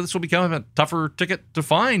that this will become a tougher ticket to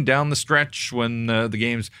find down the stretch when the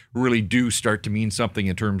games really do start to mean something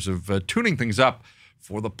in terms of tuning things up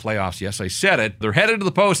for the playoffs. Yes, I said it. They're headed to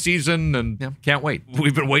the postseason, and can't wait.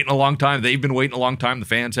 We've been waiting a long time. They've been waiting a long time. The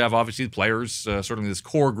fans have, obviously, the players, certainly this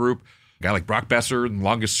core group. A guy like Brock Besser, the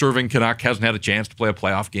longest-serving Canuck, hasn't had a chance to play a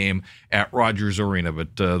playoff game at Rogers Arena.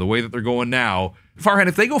 But the way that they're going now, Farhan,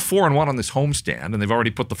 if they go 4-1 on this homestand, and they've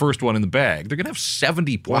already put the first one in the bag, they're going to have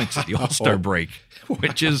 70 points at the All-Star break,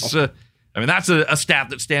 which is, that's a stat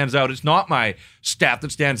that stands out. It's not my stat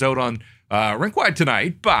that stands out on Rink-Wide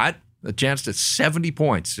tonight, but a chance to 70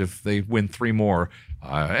 points if they win 3 more.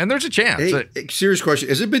 And there's a chance. Hey, serious question.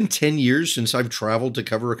 Has it been 10 years since I've traveled to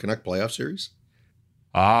cover a Canuck playoff series?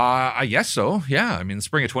 I guess so. Yeah. The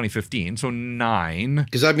spring of 2015. So 9.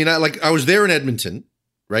 Because I was there in Edmonton,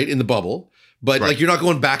 right, in the bubble, but you're not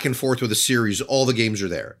going back and forth with a series. All the games are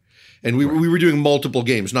there, and we were doing multiple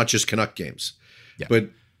games, not just Canuck games. Yeah. But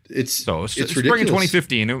it's ridiculous. Spring of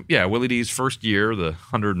 2015. Yeah, Willie D's first year, the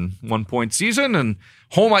 101-point season, and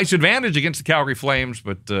home ice advantage against the Calgary Flames,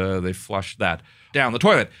 but they flushed that down the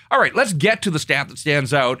toilet. All right, let's get to the stat that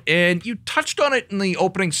stands out. And you touched on it in the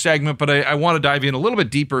opening segment, but I want to dive in a little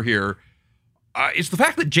bit deeper here. It's the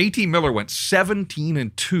fact that JT Miller went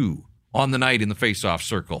 17-2 on the night in the faceoff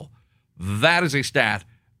circle. That is a stat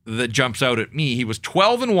that jumps out at me. He was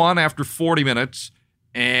 12-1 after 40 minutes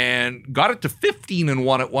and got it to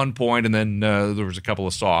 15-1 at one point, and then there was a couple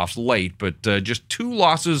of softs late, but just 2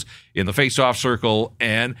 losses in the faceoff circle.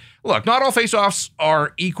 And look, not all faceoffs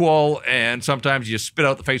are equal, and sometimes you spit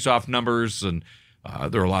out the faceoff numbers, and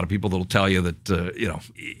There are a lot of people that'll tell you that,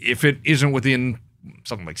 if it isn't within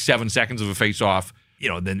something like 7 seconds of a face-off,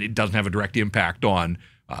 then it doesn't have a direct impact on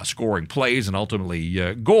scoring plays and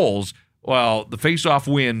ultimately goals. Well, the face-off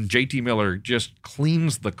win, JT Miller just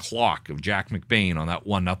cleans the clock of Jack McBain on that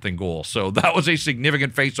 1-0 goal. So that was a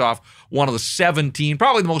significant face-off, one of the 17,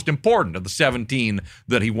 probably the most important of the 17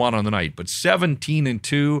 that he won on the night. But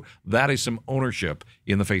 17-2, that is some ownership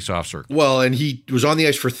in the face-off circle. Well, and he was on the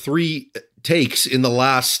ice for 3 takes in the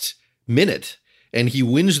last minute, and he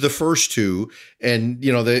wins the first 2, and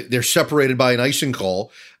they're separated by an icing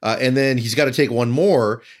call, and then he's got to take one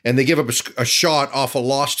more, and they give up a shot off a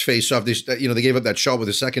lost faceoff. They gave up that shot with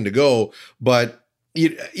a second to go, but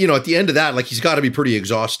at the end of that, like, he's got to be pretty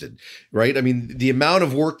exhausted, right? I mean, the amount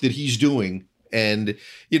of work that he's doing, and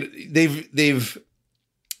they've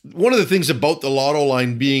one of the things about the Lotto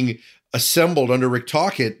line being assembled under Rick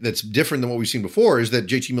Tocchet that's different than what we've seen before is that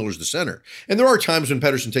JT Miller's the center. And there are times when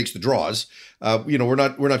Pettersson takes the draws. We're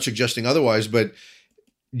not suggesting otherwise, but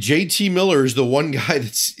JT Miller is the one guy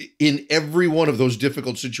that's in every one of those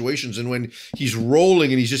difficult situations. And when he's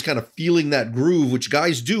rolling and he's just kind of feeling that groove, which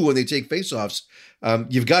guys do when they take faceoffs,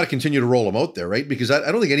 you've got to continue to roll him out there, right? Because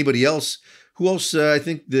I don't think anybody else, who else, I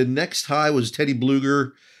think the next high was Teddy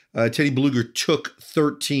Bluger. Teddy Bluger took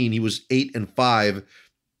 13. He was 8-5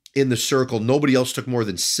 in the circle. Nobody else took more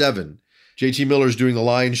than 7. JT Miller's doing the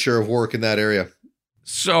lion's share of work in that area.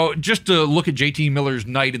 So just to look at JT Miller's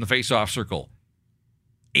night in the faceoff circle,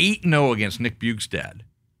 8-0 against Nick Bjugstad.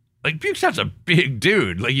 Like, Bjugstad's a big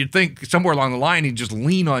dude. Like, you'd think somewhere along the line he'd just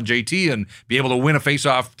lean on JT and be able to win a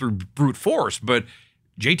faceoff through brute force. But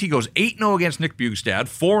JT goes 8-0 against Nick Bjugstad,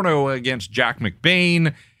 4-0 against Jack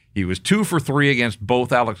McBain. He was 2 for 3 against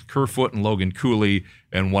both Alex Kerfoot and Logan Cooley,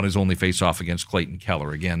 and won his only faceoff against Clayton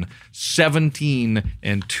Keller. Again, 17-2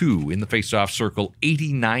 in the faceoff circle,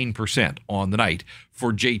 89% on the night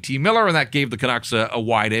for JT Miller, and that gave the Canucks a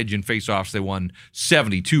wide edge in faceoffs. They won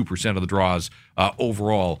 72% of the draws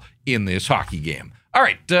overall in this hockey game. All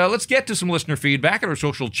right, let's get to some listener feedback at our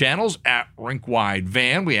social channels at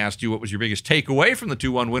RinkWideVan. We asked you what was your biggest takeaway from the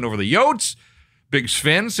 2-1 win over the Yotes. Big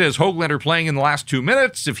Sven says Höglander playing in the last 2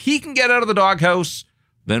 minutes. If he can get out of the doghouse,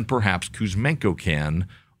 then perhaps Kuzmenko can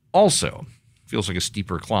also. Feels like a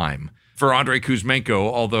steeper climb for Andrei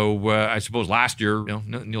Kuzmenko, although I suppose last year,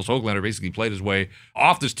 Nils Höglander basically played his way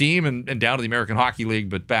off this team and down to the American Hockey League,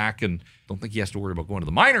 but back, and don't think he has to worry about going to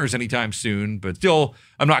the minors anytime soon. But still,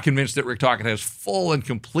 I'm not convinced that Rick Tocchet has full and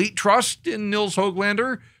complete trust in Nils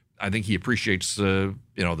Höglander. I think he appreciates the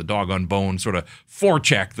dog on bone sort of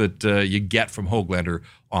forecheck that you get from Höglander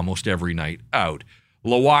almost every night out.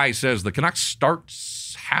 Lawai says the Canucks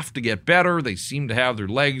starts have to get better. They seem to have their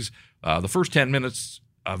legs. The first 10 minutes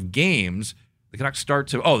of games, the Canucks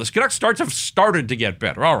starts have started to get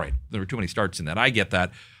better. All right, there were too many starts in that. I get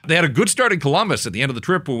that. They had a good start in Columbus at the end of the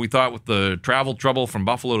trip, where we thought with the travel trouble from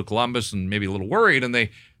Buffalo to Columbus and maybe a little worried, and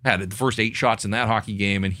they had the first 8 shots in that hockey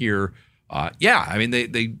game. And here,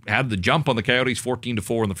 they had the jump on the Coyotes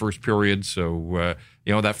 14-4 in the first period. So,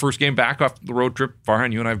 that first game back off the road trip,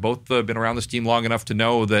 Farhan, you and I have both been around this team long enough to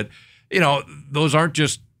know that, those aren't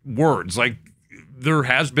just words. Like, there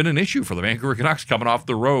has been an issue for the Vancouver Canucks coming off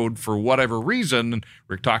the road for whatever reason.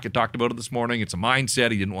 Rick Tocchet talked about it this morning. It's a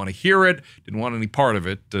mindset. He didn't want to hear it, didn't want any part of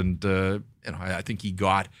it. And, I think he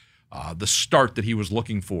got the start that he was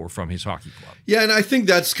looking for from his hockey club. Yeah, and I think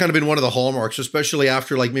that's kind of been one of the hallmarks, especially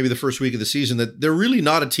after like maybe the first week of the season, that they're really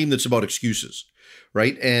not a team that's about excuses,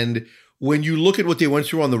 right? And when you look at what they went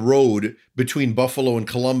through on the road between Buffalo and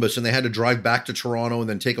Columbus, and they had to drive back to Toronto and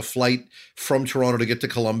then take a flight from Toronto to get to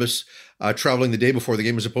Columbus, traveling the day before the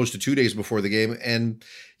game as opposed to 2 days before the game. And,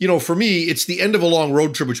 for me, it's the end of a long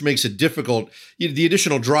road trip, which makes it difficult. The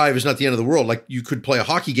additional drive is not the end of the world. Like, you could play a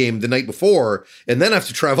hockey game the night before and then have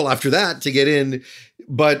to travel after that to get in.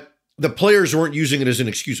 But the players weren't using it as an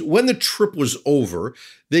excuse. When the trip was over,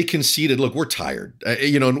 they conceded, look, we're tired,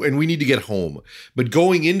 and we need to get home. But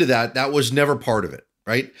going into that was never part of it,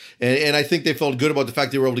 right? And I think they felt good about the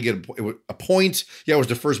fact they were able to get a point. Yeah, it was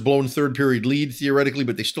the first blown third period lead theoretically,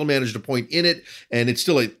 but they still managed a point in it. And it's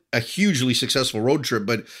still a hugely successful road trip.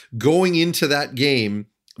 But going into that game,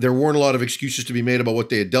 there weren't a lot of excuses to be made about what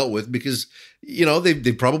they had dealt with, because,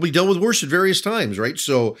 they probably dealt with worse at various times, right?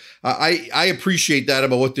 So I appreciate that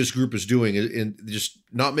about what this group is doing, and just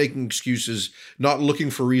not making excuses, not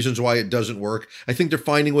looking for reasons why it doesn't work. I think they're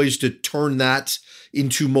finding ways to turn that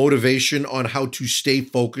into motivation on how to stay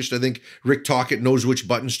focused. I think Rick Tocchet knows which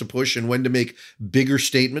buttons to push and when to make bigger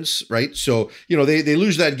statements, right? So, they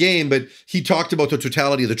lose that game, but he talked about the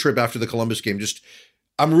totality of the trip after the Columbus game.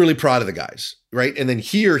 I'm really proud of the guys, right? And then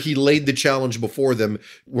here he laid the challenge before them.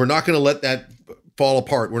 We're not going to let that fall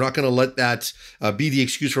apart. We're not going to let that be the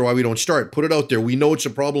excuse for why we don't start. Put it out there. We know it's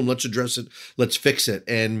a problem. Let's address it. Let's fix it.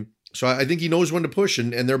 And so I think he knows when to push,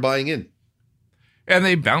 and they're buying in. And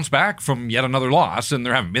they bounce back from yet another loss, and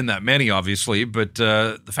there haven't been that many, obviously. But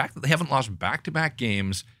the fact that they haven't lost back-to-back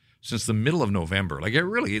games since the middle of November,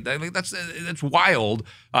 that's wild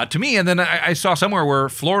to me. And then I saw somewhere where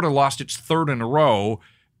Florida lost its third in a row,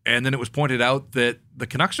 and then it was pointed out that the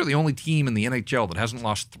Canucks are the only team in the NHL that hasn't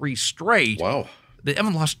lost 3 straight. Wow. They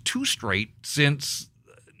haven't lost 2 straight since,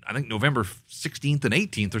 I think, November 16th and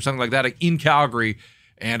 18th or something like that in Calgary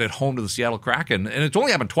and at home to the Seattle Kraken. And it's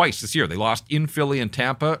only happened twice this year. They lost in Philly and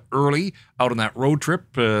Tampa early out on that road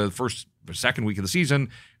trip, second week of the season,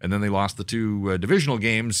 and then they lost the 2 divisional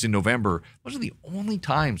games in November. Those are the only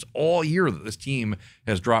times all year that this team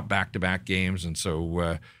has dropped back-to-back games, and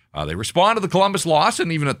so they respond to the Columbus loss,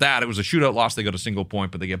 and even at that, it was a shootout loss. They got a single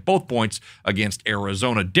point, but they get both points against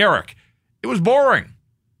Arizona. Derek, it was boring,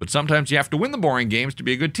 but sometimes you have to win the boring games to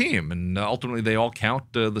be a good team, and ultimately they all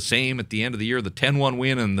count the same at the end of the year. The 10-1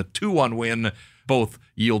 win and the 2-1 win both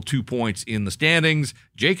yield 2 points in the standings.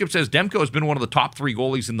 Jacob says Demko has been one of the top 3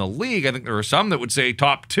 goalies in the league. I think there are some that would say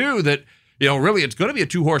top 2, that, really it's going to be a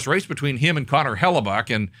 2-horse race between him and Connor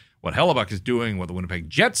Hellebuck. And what Hellebuck is doing, what the Winnipeg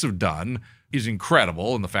Jets have done, is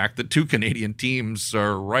incredible. And the fact that 2 Canadian teams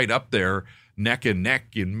are right up there neck and neck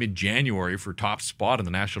in mid-January for top spot in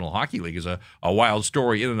the National Hockey League is a wild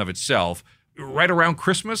story in and of itself. Right around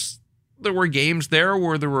Christmas, there were games there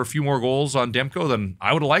where there were a few more goals on Demko than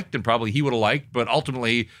I would have liked and probably he would have liked. But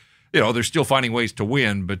ultimately, they're still finding ways to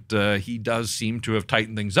win. But he does seem to have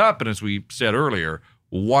tightened things up. And as we said earlier,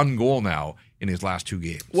 1 goal now in his last 2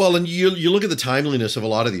 games. Well, and you look at the timeliness of a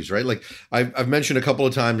lot of these, right? Like I've mentioned a couple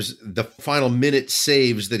of times the final minute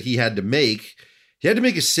saves that he had to make. He had to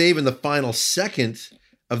make a save in the final second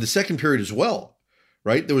of the second period as well,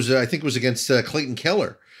 right? There was, I think it was against Clayton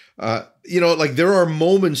Keller. There are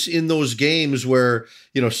moments in those games where,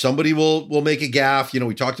 somebody will make a gaffe.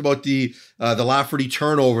 We talked about the Lafferty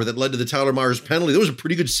turnover that led to the Tyler Myers penalty. There was a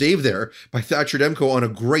pretty good save there by Thatcher Demko on a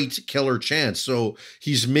great Keller chance. So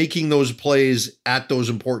he's making those plays at those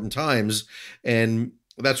important times, and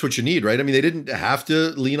that's what you need, right? I mean, they didn't have to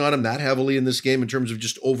lean on him that heavily in this game in terms of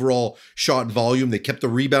just overall shot volume. They kept the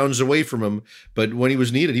rebounds away from him, but when he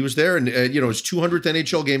was needed, he was there. And, his 200th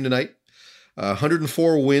NHL game tonight.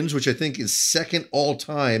 104 wins, which I think is second all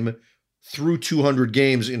time through 200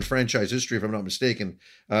 games in franchise history, if I'm not mistaken.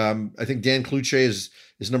 I think Dan Cloutier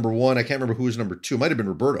is number 1. I can't remember who is number 2. It might have been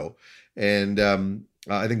Roberto. And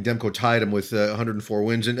I think Demko tied him with 104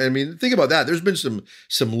 wins. And I mean, think about that. There's been some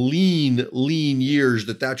lean years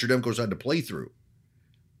that Thatcher Demko's had to play through.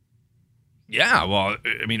 Yeah, well,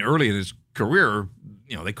 I mean, early in his career,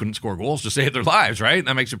 they couldn't score goals to save their lives, right?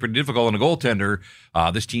 That makes it pretty difficult on a goaltender.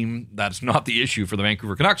 This team, that's not the issue for the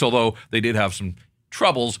Vancouver Canucks, although they did have some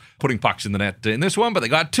troubles putting pucks in the net in this one, but they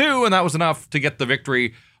got 2, and that was enough to get the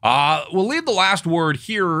victory. We'll leave the last word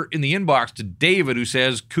here in the inbox to David, who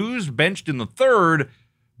says, Kuz benched in the 3rd.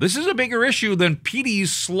 This is a bigger issue than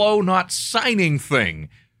Petey's slow not signing thing.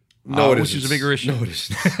 No, it isn't. Which is a bigger issue. No, it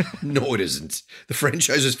isn't. No, it isn't. The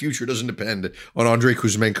franchise's future doesn't depend on Andrei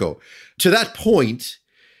Kuzmenko. To that point,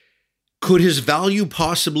 could his value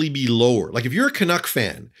possibly be lower? Like if you're a Canuck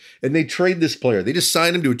fan and they trade this player, they just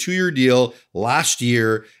signed him to a 2-year deal last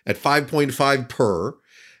year at 5.5 per,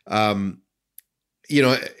 and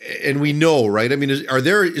we know, right? I mean, is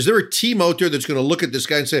there a team out there that's going to look at this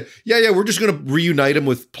guy and say, yeah, we're just going to reunite him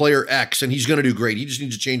with player X and he's going to do great. He just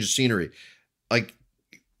needs to change the scenery. Like,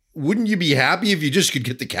 wouldn't you be happy if you just could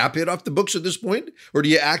get the cap hit off the books at this point? Or do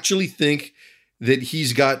you actually think that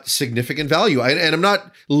he's got significant value? And I'm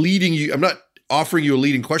not offering you a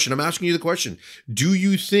leading question. I'm asking you the question. Do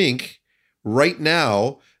you think right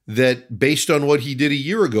now that based on what he did a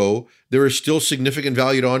year ago, there is still significant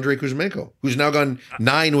value to Andrei Kuzmenko, who's now gone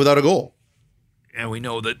 9 without a goal? And we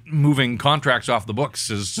know that moving contracts off the books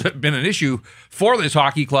has been an issue for this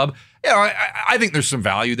hockey club. I think there's some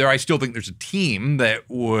value there. I still think there's a team that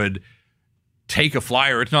would take a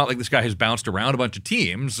flyer. It's not like this guy has bounced around a bunch of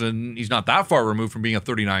teams, and he's not that far removed from being a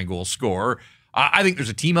 39-goal scorer. I think there's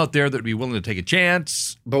a team out there that would be willing to take a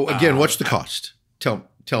chance. But again, what's the cost? Tell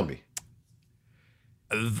me.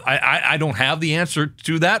 I don't have the answer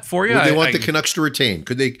to that for you. Would they want the Canucks to retain?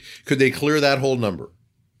 Could they clear that whole number?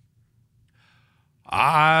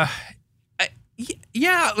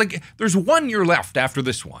 Yeah, like there's 1 year left after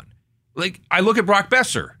this one. Like I look at Brock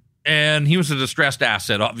Besser, and he was a distressed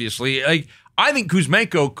asset, obviously. Like I think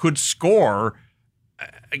Kuzmenko could score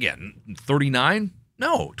again 39,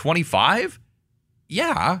 no 25.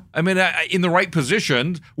 Yeah, I mean in the right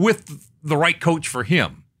position with the right coach for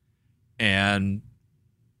him, and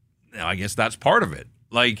I guess that's part of it.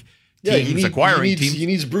 Like, yeah, teams acquiring teams. He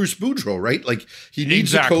needs Bruce Boudreau, right? Like, he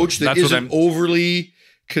needs Exactly. a coach that isn't overly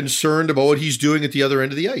concerned about what he's doing at the other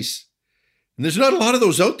end of the ice. And there's not a lot of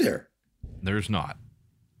those out there. There's not.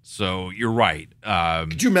 So you're right.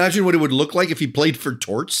 Could you imagine what it would look like if he played for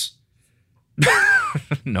Torts?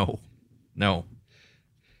 No.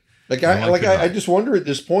 I just wonder at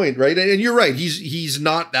this point, right? And you're right. He's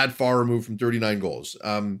not that far removed from 39 goals.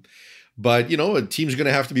 But, a team's going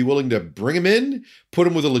to have to be willing to bring him in, put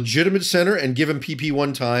him with a legitimate center, and give him PP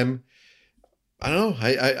one time. I don't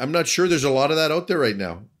know. I'm not sure there's a lot of that out there right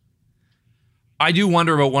now. I do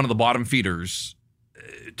wonder about one of the bottom feeders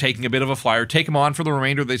taking a bit of a flyer. Take him on for the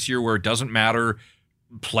remainder of this year where it doesn't matter.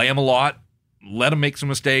 Play him a lot. Let him make some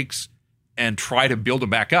mistakes and try to build him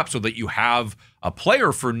back up so that you have a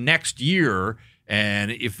player for next year. And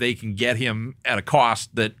if they can get him at a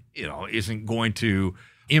cost that, isn't going to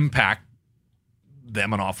impact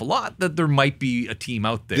them an awful lot, that there might be a team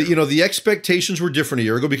out there. The expectations were different a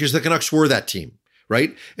year ago because the Canucks were that team,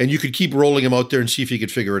 right? And you could keep rolling him out there and see if he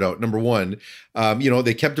could figure it out. Number one,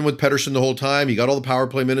 they kept him with Pettersson the whole time. He got all the power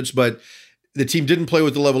play minutes, but the team didn't play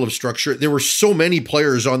with the level of structure. There were so many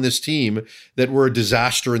players on this team that were a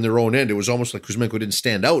disaster in their own end. It was almost like Kuzmenko didn't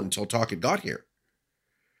stand out until Tocchet got here.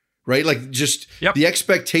 Right? Like The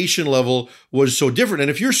expectation level was so different.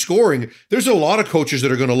 And if you're scoring, there's a lot of coaches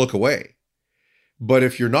that are going to look away. But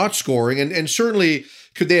if you're not scoring, and certainly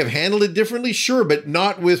could they have handled it differently? Sure, but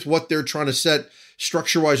not with what they're trying to set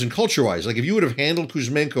structure-wise and culture-wise. Like if you would have handled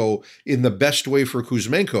Kuzmenko in the best way for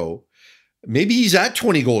Kuzmenko, maybe he's at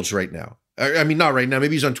 20 goals right now. I mean, not right now.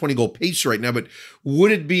 Maybe he's on 20-goal pace right now, but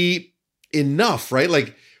would it be enough, right?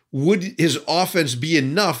 Like, would his offense be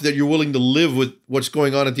enough that you're willing to live with what's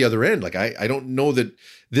going on at the other end? Like, I don't know that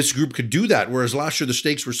this group could do that, whereas last year the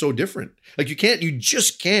stakes were so different. Like, you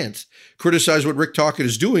just can't criticize what Rick Tocchet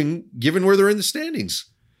is doing given where they're in the standings.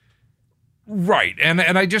 Right. And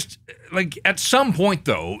I just, like, at some point,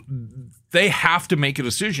 though, they have to make a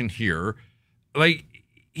decision here. Like,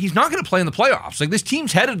 he's not going to play in the playoffs. Like, this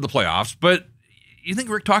team's headed to the playoffs, but you think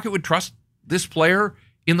Rick Tocchet would trust this player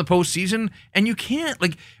in the postseason? And you can't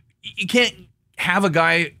have a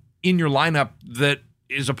guy in your lineup that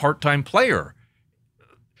is a part-time player.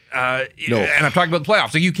 No. And I'm talking about the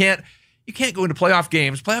playoffs. Like, you can't go into playoff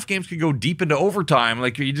games. Playoff games can go deep into overtime.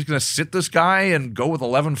 Like, are you just going to sit this guy and go with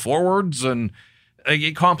 11 forwards? And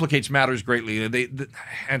it complicates matters greatly.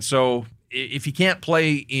 And so if he can't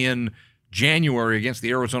play in January against the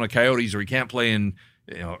Arizona Coyotes, or he can't play in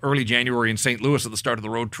early January in St. Louis at the start of the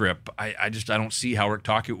road trip, I don't see how Rick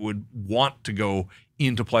Tocchet would want to go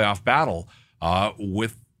into playoff battle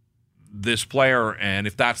with this player. And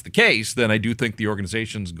if that's the case, then I do think the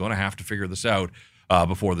organization's going to have to figure this out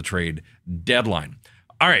before the trade deadline.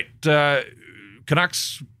 All right,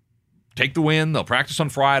 Canucks take the win. They'll practice on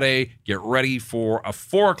Friday. Get ready for a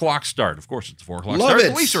 4 o'clock start. Of course, it's a 4 o'clock Love start. it.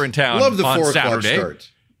 The Leafs are in town Love the on 4 o'clock Saturday. Start.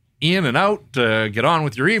 In and out, get on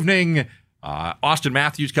with your evening. Austin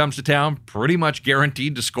Matthews comes to town, pretty much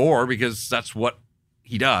guaranteed to score because that's what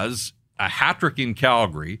he does. A hat-trick in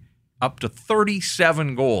Calgary, up to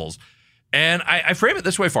 37 goals. And I frame it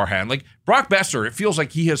this way, Farhan. Like, Brock Besser, it feels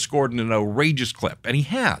like he has scored in an outrageous clip, and he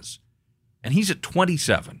has. And he's at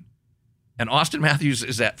 27. And Austin Matthews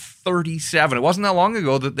is at 37. It wasn't that long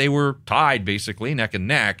ago that they were tied, basically, neck and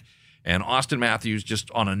neck. And Austin Matthews, just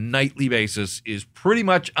on a nightly basis, is pretty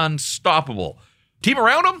much unstoppable. Team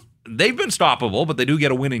around him, they've been stoppable, but they do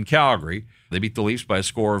get a win in Calgary. They beat the Leafs by a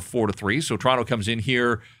score of 4-3. So Toronto comes in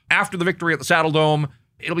here after the victory at the Saddle Dome.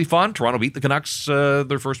 It'll be fun. Toronto beat the Canucks,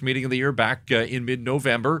 their first meeting of the year back in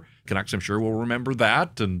mid-November. Canucks, I'm sure, will remember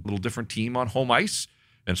that. And a little different team on home ice.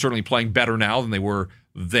 And certainly playing better now than they were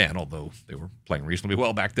then, although they were playing reasonably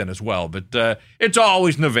well back then as well. But it's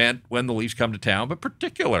always an event when the Leafs come to town, but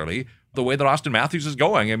particularly the way that Austin Matthews is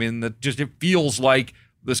going. I mean, it feels like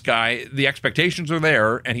this guy, the expectations are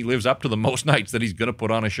there, and he lives up to them most nights that he's going to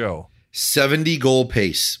put on a show. 70-goal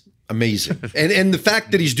pace. Amazing. and the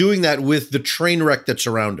fact that he's doing that with the train wreck that's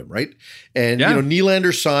around him, right? And,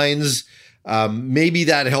 Nylander signs, maybe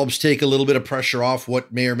that helps take a little bit of pressure off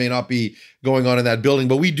what may or may not be going on in that building.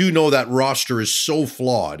 But we do know that roster is so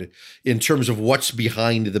flawed in terms of what's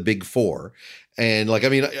behind the big four. And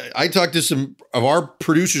I talked to some of our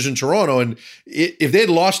producers in Toronto, and if they had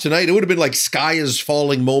lost tonight, it would have been like sky is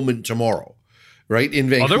falling moment tomorrow, right? In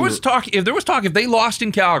Vancouver. There was talk if they lost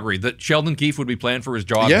in Calgary that Sheldon Keefe would be playing for his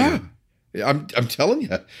job. Yeah, here. I'm telling you.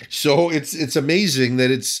 So it's amazing that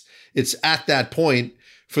it's at that point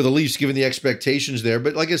for the Leafs, given the expectations there.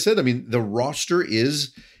 But like I said, I mean, the roster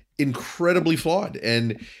is incredibly flawed.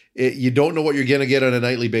 And you don't know what you're going to get on a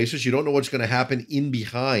nightly basis. You don't know what's going to happen in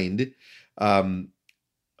behind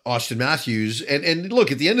Austin Matthews. And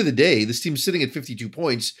look, at the end of the day, this team's sitting at 52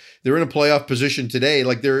 points. They're in a playoff position today.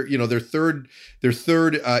 Like they're third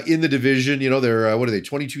in the division. They're what are they,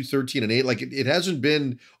 22, 13, and 8. Like it hasn't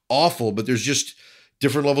been awful, but there's just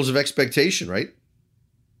different levels of expectation, right?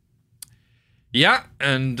 Yeah,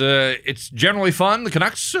 and it's generally fun. The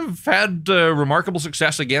Canucks have had remarkable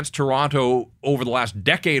success against Toronto over the last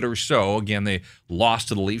decade or so. Again, they lost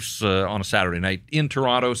to the Leafs on a Saturday night in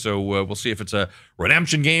Toronto, so we'll see if it's a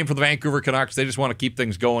redemption game for the Vancouver Canucks. They just want to keep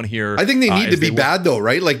things going here. I think they need to be bad, though,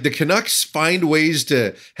 right? Like the Canucks find ways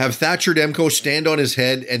to have Thatcher Demko stand on his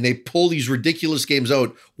head, and they pull these ridiculous games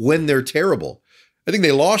out when they're terrible. I think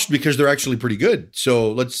they lost because they're actually pretty good.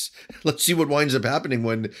 So let's see what winds up happening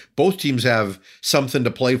when both teams have something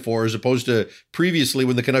to play for, as opposed to previously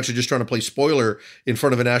when the Canucks are just trying to play spoiler in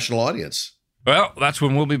front of a national audience. Well, that's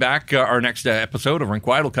when we'll be back. Our next episode of Rink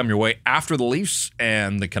Wide will come your way after the Leafs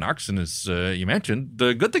and the Canucks. And as you mentioned,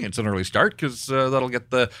 the good thing it's an early start, because that'll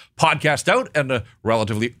get the podcast out and a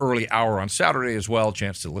relatively early hour on Saturday as well.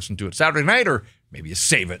 Chance to listen to it Saturday night, or maybe you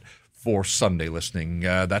save it for Sunday listening.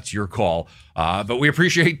 That's your call. But we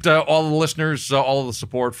appreciate all the listeners, all of the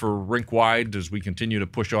support for Rink Wide as we continue to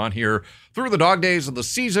push on here through the dog days of the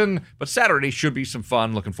season. But Saturday should be some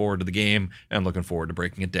fun. Looking forward to the game and looking forward to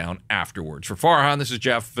breaking it down afterwards. For Farhan, this is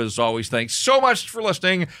Jeff. As always, thanks so much for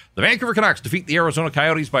listening. The Vancouver Canucks defeat the Arizona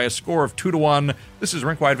Coyotes by a score of 2-1. This is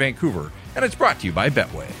Rink Wide Vancouver, and it's brought to you by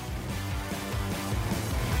Betway.